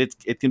on. But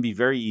it can be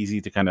very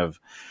easy to kind of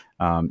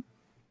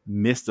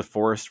miss the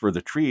forest for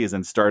the trees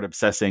and start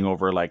obsessing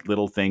over like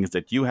little things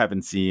that you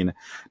haven't seen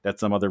that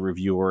some other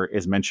reviewer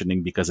is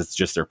mentioning because it's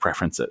just their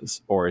preferences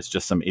or it's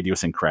just some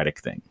idiosyncratic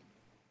thing.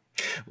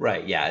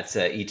 Right. Yeah.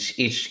 It's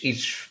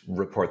each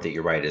report that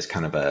you write is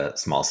kind of a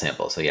small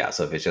sample. So yeah.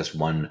 So if it's just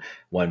one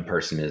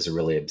person is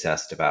really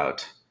obsessed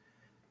about,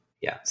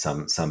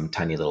 some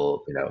tiny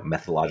little,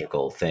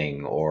 methodological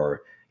thing,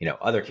 or,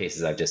 other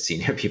cases I've just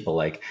seen people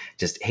like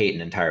just hate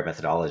an entire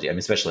methodology. I mean,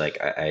 especially like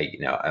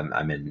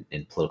I'm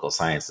in political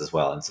science as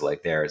well. And so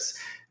like there's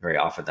very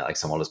often that like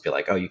someone will just be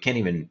like, oh, you can't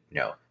even,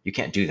 you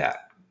can't do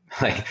that.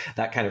 like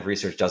that kind of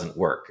research doesn't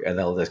work. And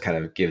they'll just kind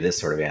of give this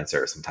sort of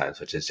answer sometimes,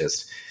 which is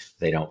just,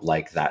 they don't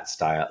like that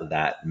style,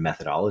 that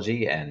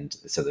methodology. And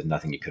so there's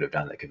nothing you could have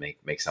done that could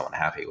make someone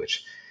happy,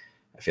 which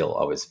I feel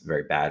always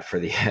very bad for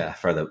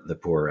the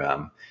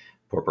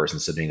poor person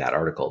submitting that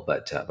article,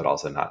 but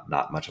also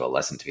not much of a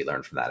lesson to be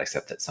learned from that,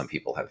 except that some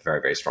people have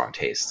very, very strong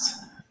tastes.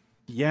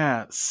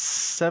 Yeah,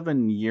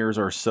 7 years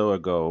or so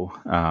ago.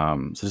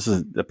 So this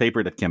is a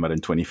paper that came out in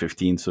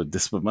 2015. So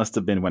this must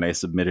have been when I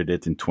submitted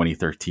it in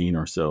 2013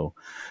 or so.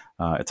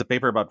 It's a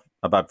paper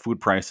about food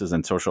prices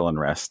and social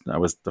unrest. I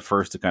was the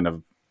first to kind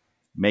of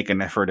make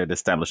an effort at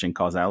establishing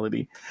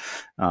causality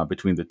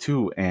between the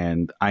two,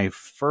 and I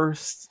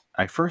first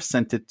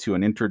sent it to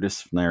an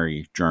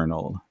interdisciplinary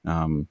journal,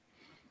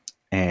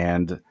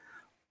 and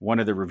one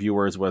of the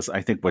reviewers was,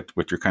 I think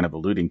what you're kind of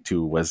alluding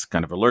to, was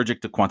kind of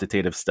allergic to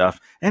quantitative stuff.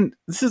 And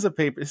this is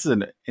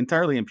an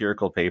entirely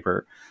empirical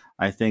paper.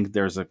 I think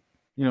there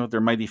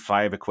might be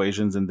 5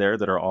 equations in there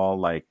that are all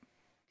like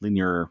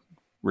linear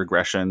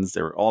regressions.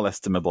 They're all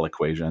estimable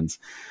equations.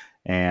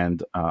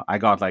 And I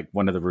got like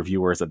one of the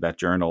reviewers at that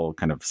journal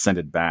kind of sent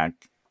it back.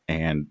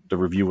 And the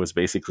review was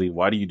basically,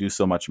 why do you do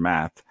so much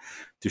math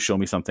to show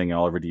me something I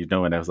already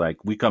know? And I was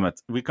like, we come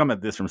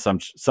at this from some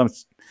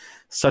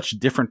such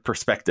different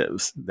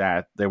perspectives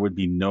that there would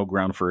be no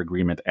ground for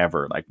agreement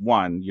ever. Like,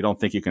 one, you don't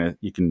think you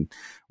can,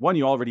 one,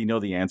 you already know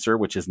the answer,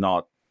 which is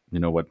not,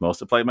 what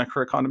most applied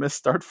microeconomists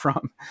start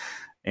from.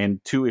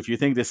 And 2, if you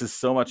think this is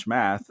so much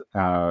math,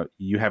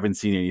 you haven't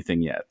seen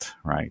anything yet,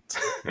 right?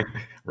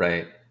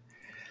 Right.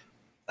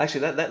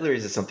 Actually, that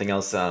raises something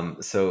else.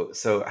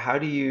 So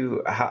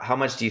how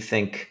much do you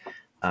think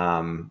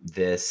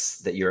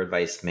that your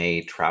advice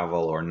may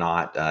travel or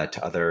not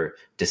to other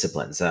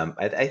disciplines?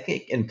 I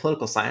think in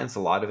political science, a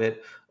lot of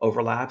it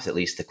overlaps, at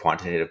least the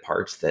quantitative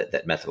parts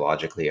that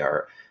methodologically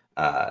are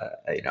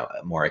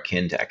more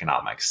akin to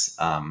economics.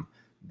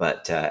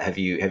 But have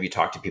you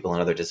talked to people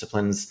in other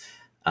disciplines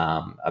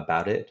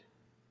about it?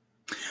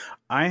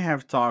 I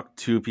have talked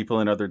to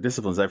people in other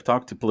disciplines. I've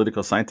talked to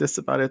political scientists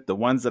about it. The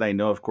ones that I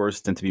know, of course,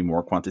 tend to be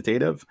more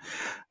quantitative,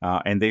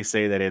 and they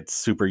say that it's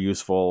super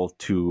useful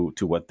to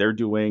what they're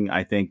doing.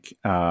 I think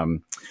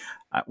one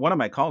of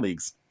my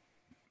colleagues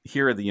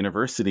here at the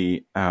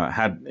university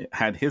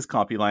had his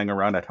copy lying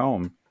around at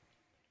home,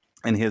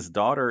 and his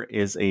daughter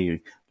is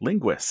a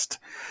linguist,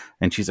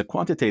 and she's a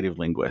quantitative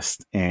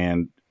linguist.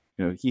 And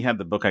he had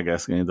the book, I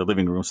guess, in the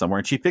living room somewhere,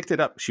 and she picked it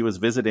up. She was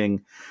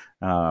visiting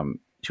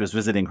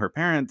her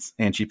parents,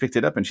 and she picked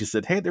it up and she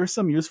said, hey, there's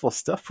some useful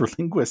stuff for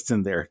linguists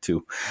in there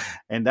too.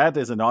 And that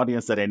is an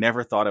audience that I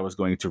never thought I was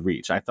going to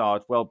reach. I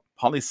thought, well,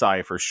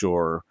 poli-sci for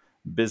sure,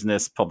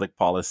 business, public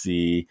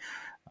policy,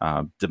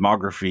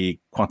 demography,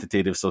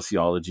 quantitative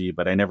sociology,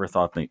 but I never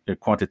thought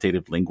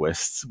quantitative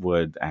linguists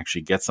would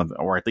actually get something,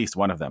 or at least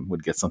one of them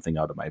would get something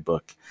out of my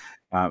book.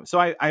 So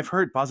I've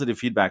heard positive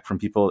feedback from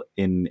people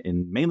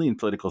mainly in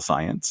political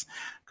science,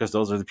 because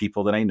those are the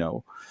people that I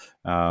know.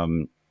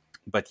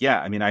 But yeah,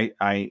 I mean,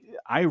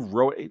 I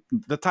wrote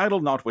the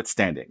title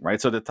notwithstanding,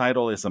 right? So the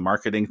title is a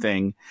marketing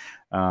thing.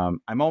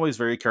 I'm always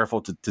very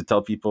careful to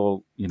tell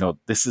people,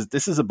 this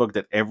is a book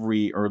that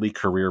every early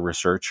career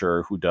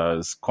researcher who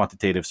does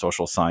quantitative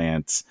social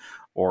science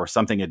or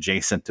something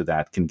adjacent to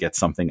that can get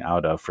something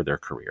out of for their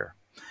career.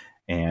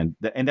 And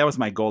that was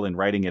my goal in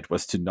writing it,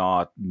 was to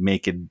not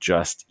make it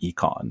just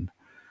econ.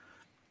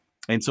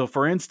 And so,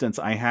 for instance,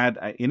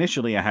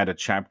 initially I had a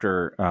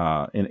chapter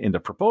in the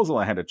proposal.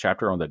 I had a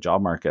chapter on the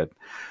job market,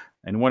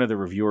 and one of the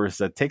reviewers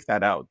said, "Take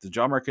that out. The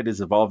job market is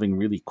evolving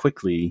really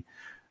quickly."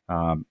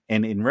 And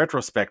in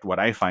retrospect, what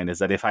I find is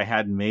that if I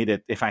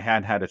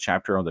had had a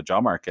chapter on the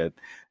job market,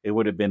 it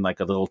would have been like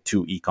a little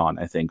too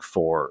econ, I think,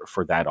 for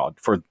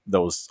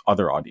those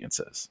other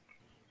audiences.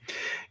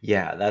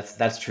 Yeah,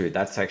 that's true.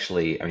 That's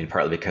actually, I mean,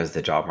 partly because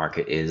the job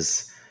market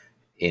is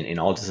in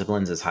all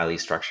disciplines is highly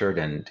structured,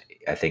 and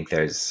I think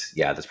there's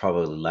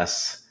probably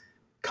less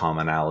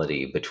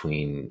commonality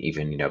between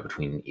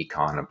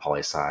econ and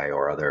poli-sci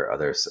or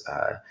other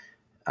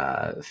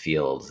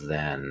fields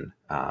than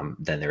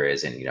there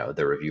is in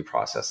the review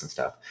process and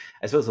stuff.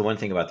 I suppose the one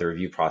thing about the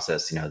review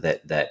process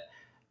that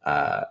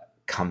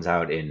comes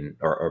out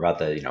or about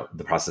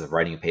the process of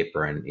writing a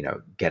paper and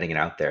getting it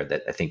out there,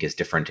 that I think is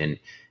different in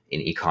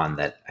econ,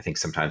 that I think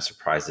sometimes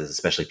surprises,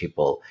 especially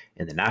people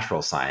in the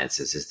natural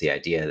sciences, is the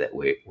idea that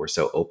we're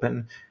so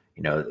open.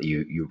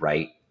 You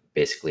write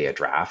basically a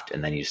draft,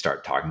 and then you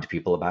start talking to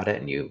people about it,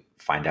 and you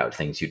find out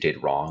things you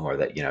did wrong, or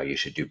that you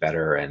should do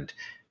better, and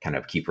kind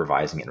of keep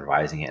revising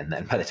it. And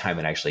then by the time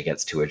it actually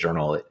gets to a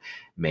journal, it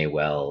may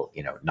well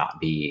not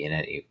be in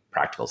any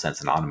practical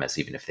sense anonymous,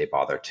 even if they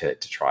bother to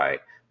try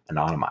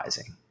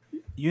anonymizing.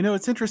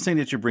 It's interesting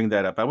that you bring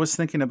that up. I was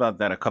thinking about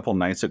that a couple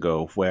nights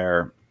ago,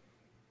 where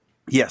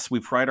yes, we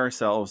pride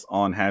ourselves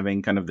on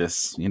having kind of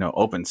this,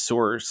 open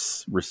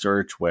source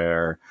research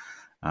where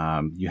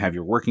you have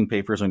your working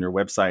papers on your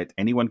website.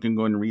 Anyone can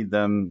go and read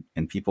them,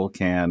 and people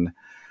can,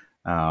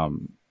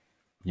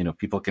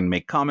 people can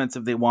make comments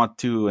if they want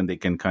to, and they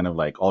can kind of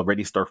like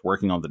already start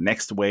working on the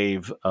next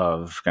wave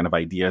of kind of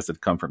ideas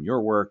that come from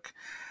your work.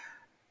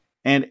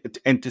 and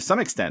to some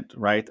extent,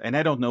 right? And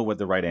I don't know what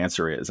the right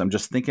answer is. I'm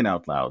just thinking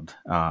out loud.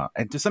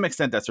 And to some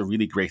extent, that's a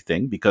really great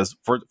thing because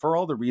for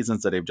all the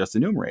reasons that I've just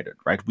enumerated,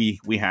 right?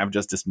 We have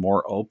just this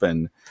more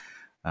open,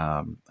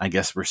 I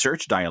guess,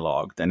 research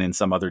dialogue than in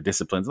some other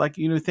disciplines. Like,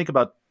 think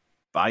about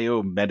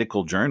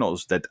biomedical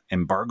journals that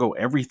embargo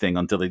everything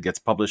until it gets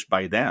published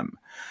by them,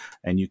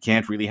 and you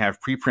can't really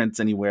have preprints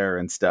anywhere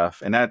and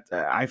stuff. And that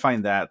I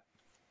find that,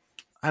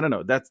 I don't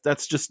know,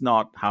 that's just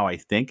not how I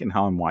think and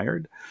how I'm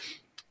wired.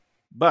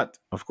 But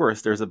of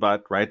course, there's a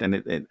but, right?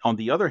 And on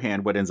the other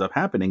hand, what ends up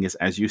happening is,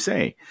 as you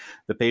say,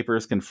 the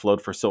papers can float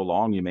for so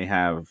long. You may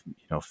have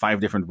 5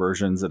 different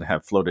versions that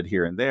have floated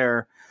here and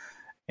there,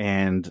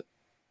 and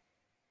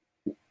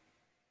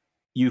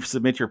you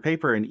submit your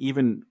paper, and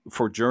even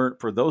for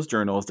those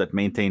journals that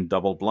maintain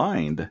double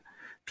blind,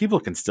 people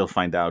can still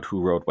find out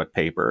who wrote what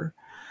paper.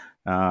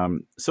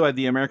 So at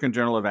the American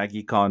Journal of Ag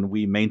Econ,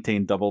 we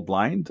maintain double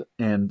blind,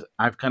 and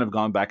I've kind of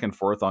gone back and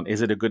forth on,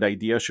 is it a good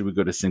idea? Should we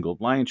go to single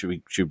blind?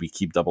 Should we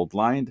keep double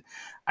blind?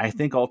 I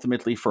think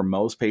ultimately for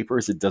most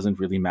papers, it doesn't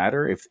really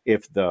matter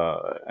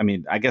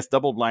I guess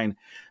double blind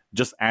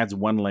just adds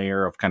one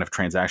layer of kind of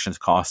transactions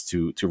cost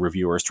to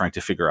reviewers trying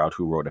to figure out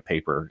who wrote a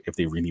paper if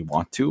they really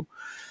want to.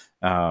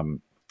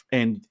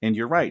 And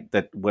you're right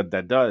that what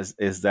that does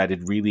is that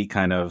it really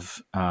kind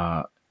of,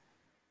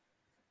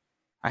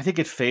 I think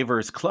it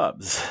favors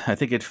clubs. I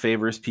think it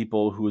favors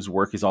people whose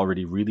work is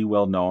already really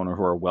well known or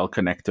who are well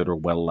connected or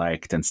well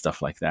liked and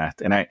stuff like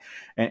that.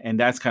 And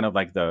that's kind of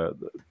like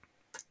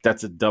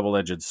that's a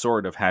double-edged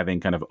sword of having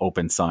kind of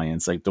open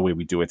science, like the way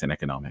we do it in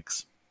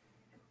economics.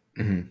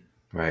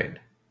 Mm-hmm. Right.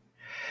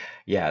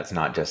 Yeah, it's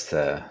not just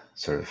the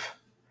sort of.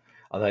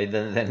 Although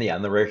then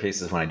in the rare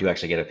cases when I do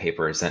actually get a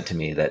paper sent to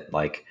me that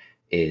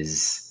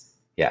is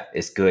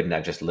good, and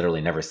I've just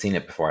literally never seen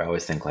it before, I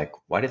always think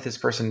why did this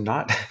person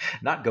not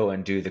go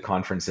and do the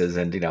conferences,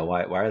 and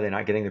why are they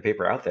not getting the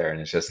paper out there? And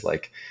it's just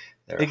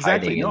they're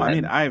exactly. hiding. No, I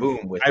mean, I've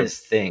this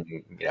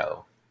thing,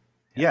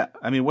 Yeah,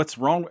 I mean, what's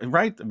wrong,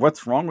 right?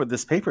 What's wrong with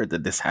this paper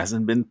that this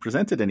hasn't been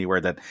presented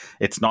anywhere, that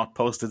it's not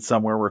posted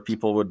somewhere where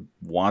people would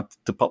want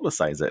to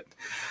publicize it?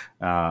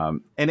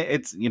 And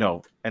it's,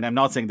 and I'm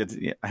not saying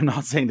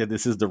that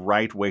this is the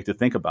right way to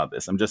think about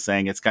this. I'm just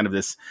saying it's kind of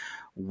this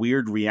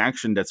weird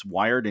reaction that's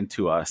wired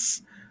into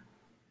us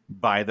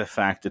by the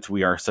fact that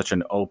we are such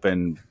an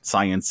open,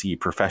 science-y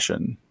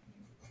profession.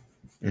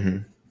 Mm-hmm.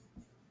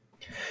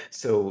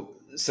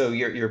 So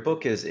your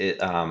book is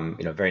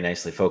very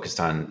nicely focused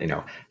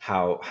on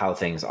how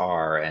things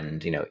are,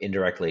 and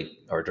indirectly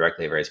or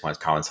directly at various points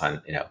comments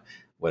on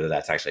whether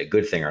that's actually a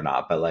good thing or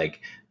not. But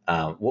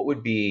what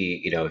would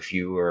be if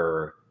you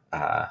were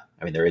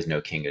there is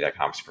no king of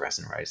economics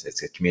profession, right?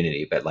 It's a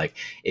community. But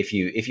if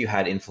you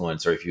had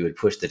influence, or if you would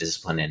push the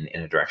discipline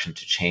in a direction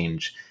to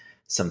change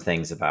some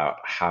things about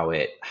how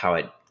it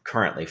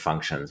currently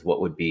functions, what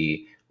would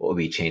be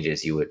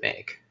changes you would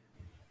make?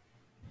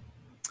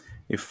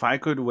 If I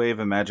could wave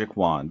a magic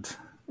wand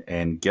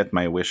and get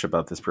my wish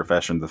about this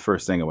profession, the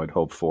first thing I would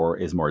hope for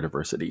is more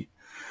diversity.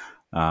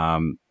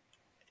 And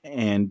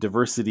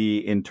diversity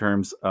in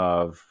terms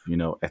of,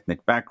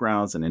 ethnic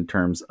backgrounds, and in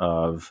terms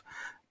of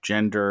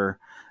gender,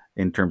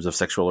 in terms of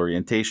sexual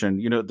orientation,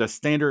 the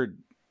standard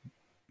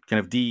kind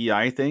of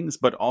DEI things,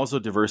 but also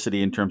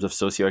diversity in terms of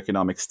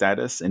socioeconomic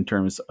status, in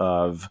terms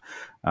of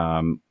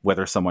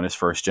whether someone is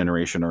first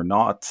generation or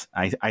not.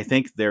 I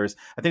think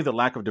the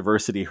lack of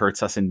diversity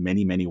hurts us in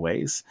many, many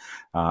ways.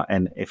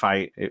 And if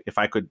I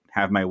could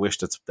have my wish,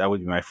 that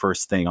would be my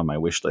first thing on my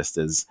wish list,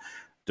 is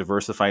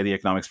diversify the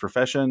economics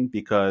profession,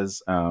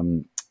 because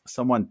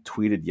someone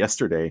tweeted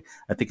yesterday,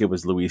 I think it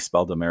was Luis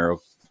Baldomero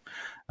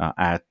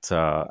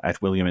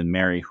at William and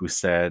Mary, who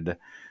said,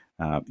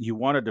 you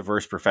want a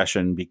diverse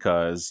profession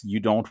because you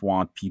don't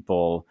want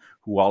people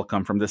who all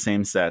come from the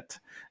same set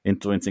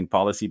influencing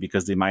policy,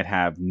 because they might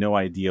have no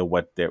idea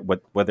what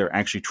they're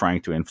actually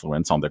trying to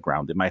influence on the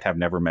ground. They might have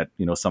never met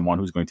someone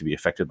who's going to be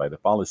affected by the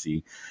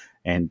policy,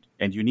 and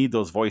you need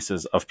those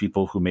voices of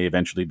people who may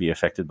eventually be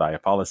affected by a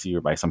policy or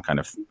by some kind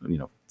of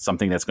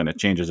something that's going to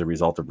change as a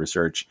result of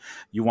research.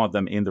 You want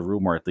them in the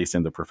room, or at least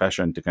in the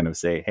profession, to kind of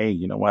say, hey,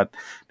 you know what,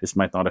 this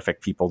might not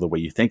affect people the way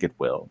you think it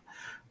will.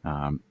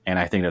 And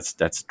I think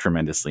that's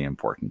tremendously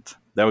important.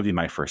 That would be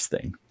my first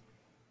thing.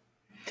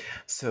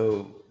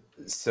 So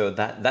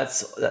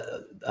that's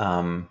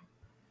well,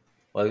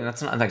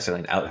 that's not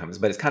necessarily an outcomes,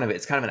 but it's kind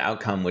of an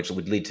outcome which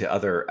would lead to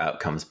other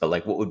outcomes. But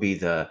what would be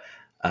the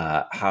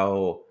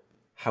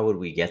how would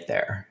we get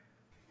there?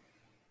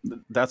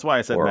 That's why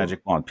I said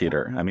magic wand,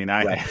 Peter. I mean,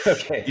 right.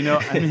 Okay.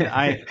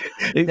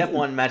 Step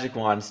 1, magic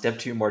wand. Step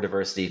 2, more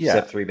diversity. Yeah,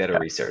 Step 3, better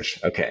research.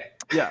 Okay.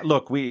 Yeah.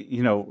 Look,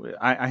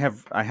 I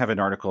have an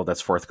article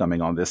that's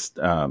forthcoming on this.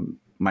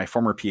 My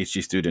former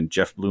PhD student,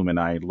 Jeff Bloom, and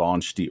I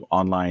launched the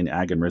online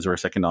Ag and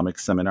Resource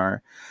Economics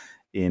seminar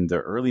in the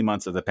early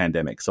months of the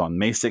pandemic. So on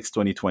May 6,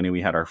 2020,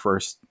 we had our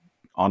first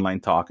online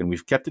talk, and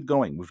we've kept it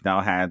going. We've now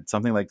had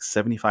something like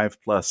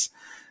 75 plus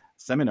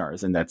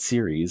seminars in that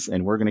series,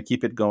 and we're going to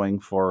keep it going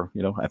for,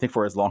 I think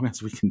for as long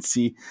as we can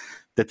see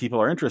that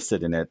people are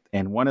interested in it.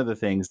 And one of the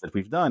things that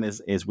we've done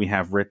is we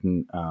have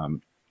written,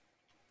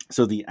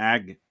 so the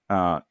Ag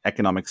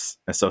Economics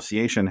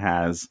Association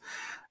has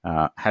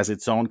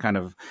its own kind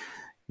of,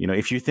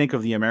 if you think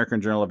of the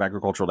American Journal of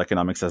Agricultural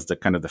Economics as the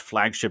kind of the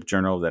flagship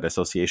journal of that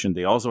association,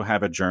 they also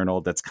have a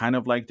journal that's kind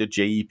of like the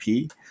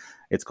JEP.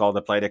 It's called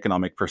Applied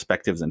Economic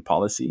Perspectives and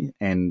Policy.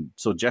 And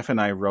so Jeff and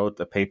I wrote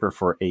a paper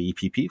for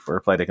AEPP, for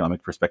Applied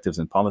Economic Perspectives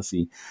and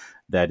Policy,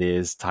 that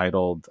is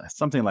titled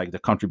something like The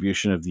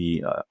Contribution of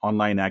the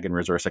Online Ag and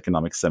Resource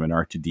Economics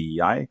Seminar to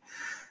DEI.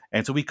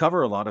 And so we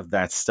cover a lot of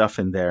that stuff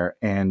in there.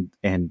 And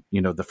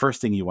the first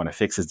thing you want to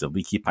fix is the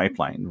leaky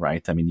pipeline,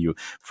 right? I mean, you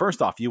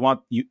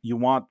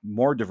want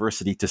more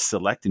diversity to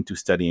select into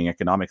studying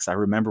economics. I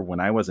remember when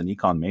I was an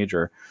econ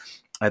major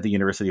at the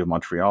University of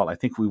Montreal, I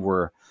think we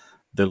were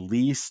the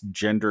least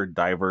gender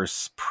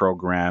diverse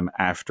program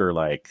after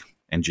like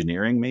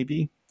engineering,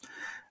 maybe.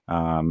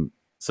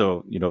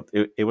 So,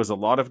 it was a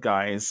lot of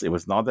guys. It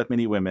was not that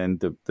many women.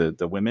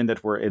 The women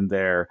that were in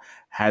there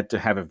had to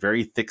have a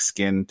very thick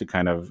skin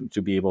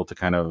to be able to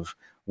kind of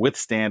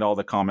withstand all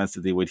the comments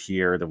that they would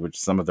hear, which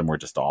some of them were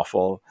just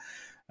awful.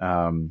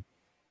 And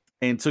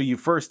so you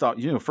first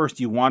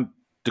you want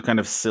to kind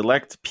of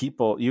select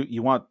people.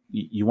 You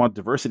want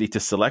diversity to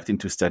select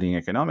into studying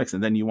economics,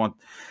 and then you want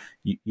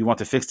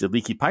to fix the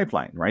leaky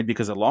pipeline, right?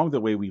 Because along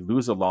the way we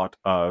lose a lot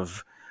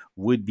of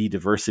would be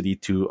diversity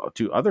to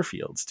other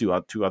fields, to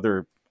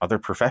other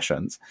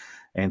professions.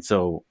 And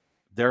so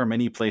there are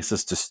many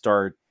places to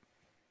start,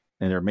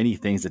 and there are many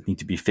things that need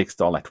to be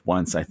fixed all at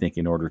once, I think,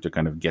 in order to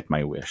kind of get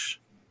my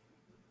wish.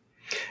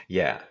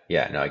 Yeah.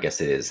 No, I guess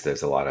it is.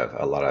 There's a lot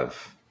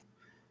of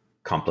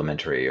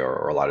complementary,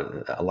 or a lot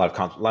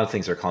of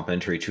things are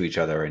complementary to each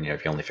other. And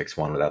if you only fix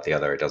one without the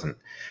other, it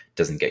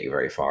doesn't get you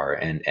very far.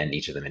 And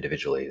each of them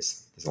individually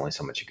there's only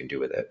so much you can do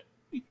with it.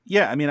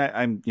 Yeah, I mean,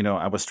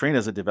 I was trained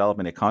as a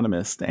development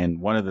economist, and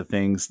one of the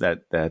things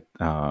that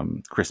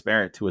Chris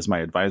Barrett, who was my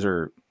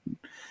advisor,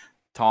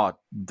 taught,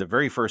 the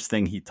very first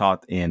thing he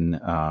taught in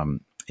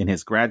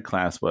his grad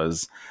class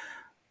was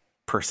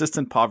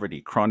persistent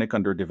poverty, chronic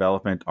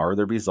underdevelopment are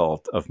the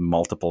result of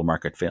multiple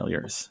market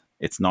failures.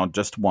 It's not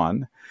just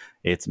one;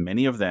 it's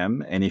many of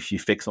them, and if you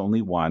fix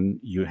only one,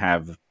 you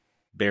have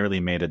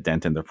barely made a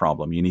dent in the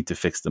problem. You need to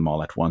fix them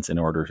all at once in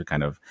order to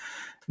kind of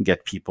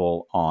get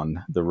people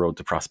on the road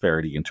to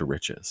prosperity and to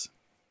riches.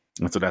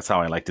 And so that's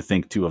how I like to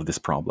think too of this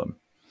problem.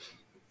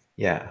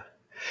 Yeah.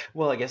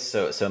 Well, I guess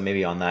so. So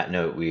maybe on that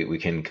note, we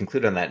can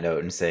conclude on that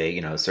note and say,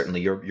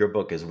 certainly your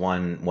book is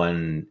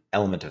one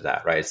element of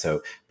that, right?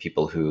 So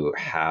people who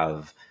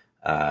have,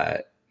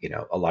 a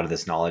lot of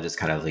this knowledge is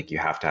kind of like you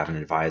have to have an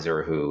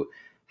advisor who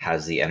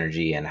has the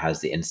energy and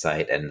has the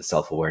insight and the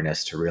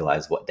self-awareness to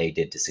realize what they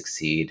did to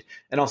succeed,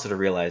 and also to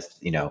realize,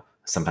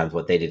 sometimes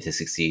what they did to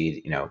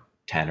succeed,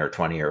 10 or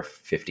 20 or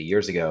 50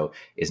 years ago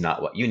is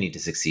not what you need to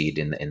succeed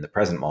in the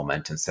present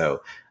moment. And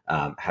so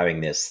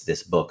having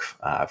this book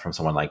from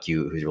someone like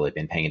you who's really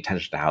been paying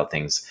attention to how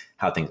things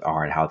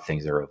are and how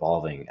things are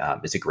evolving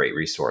is a great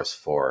resource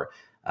for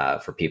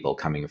people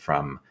coming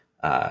from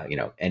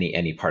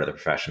any part of the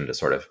profession to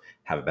sort of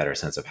have a better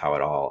sense of how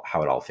it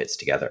all fits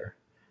together,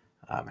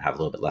 have a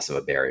little bit less of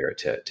a barrier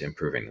to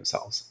improving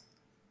themselves.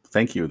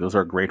 Thank you. Those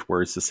are great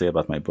words to say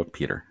about my book,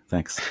 Peter.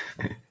 Thanks.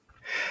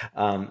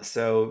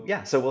 So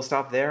we'll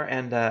stop there.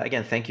 And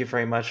again, thank you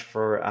very much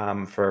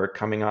for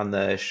coming on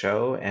the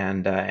show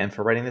and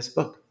for writing this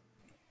book.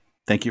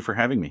 Thank you for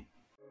having me.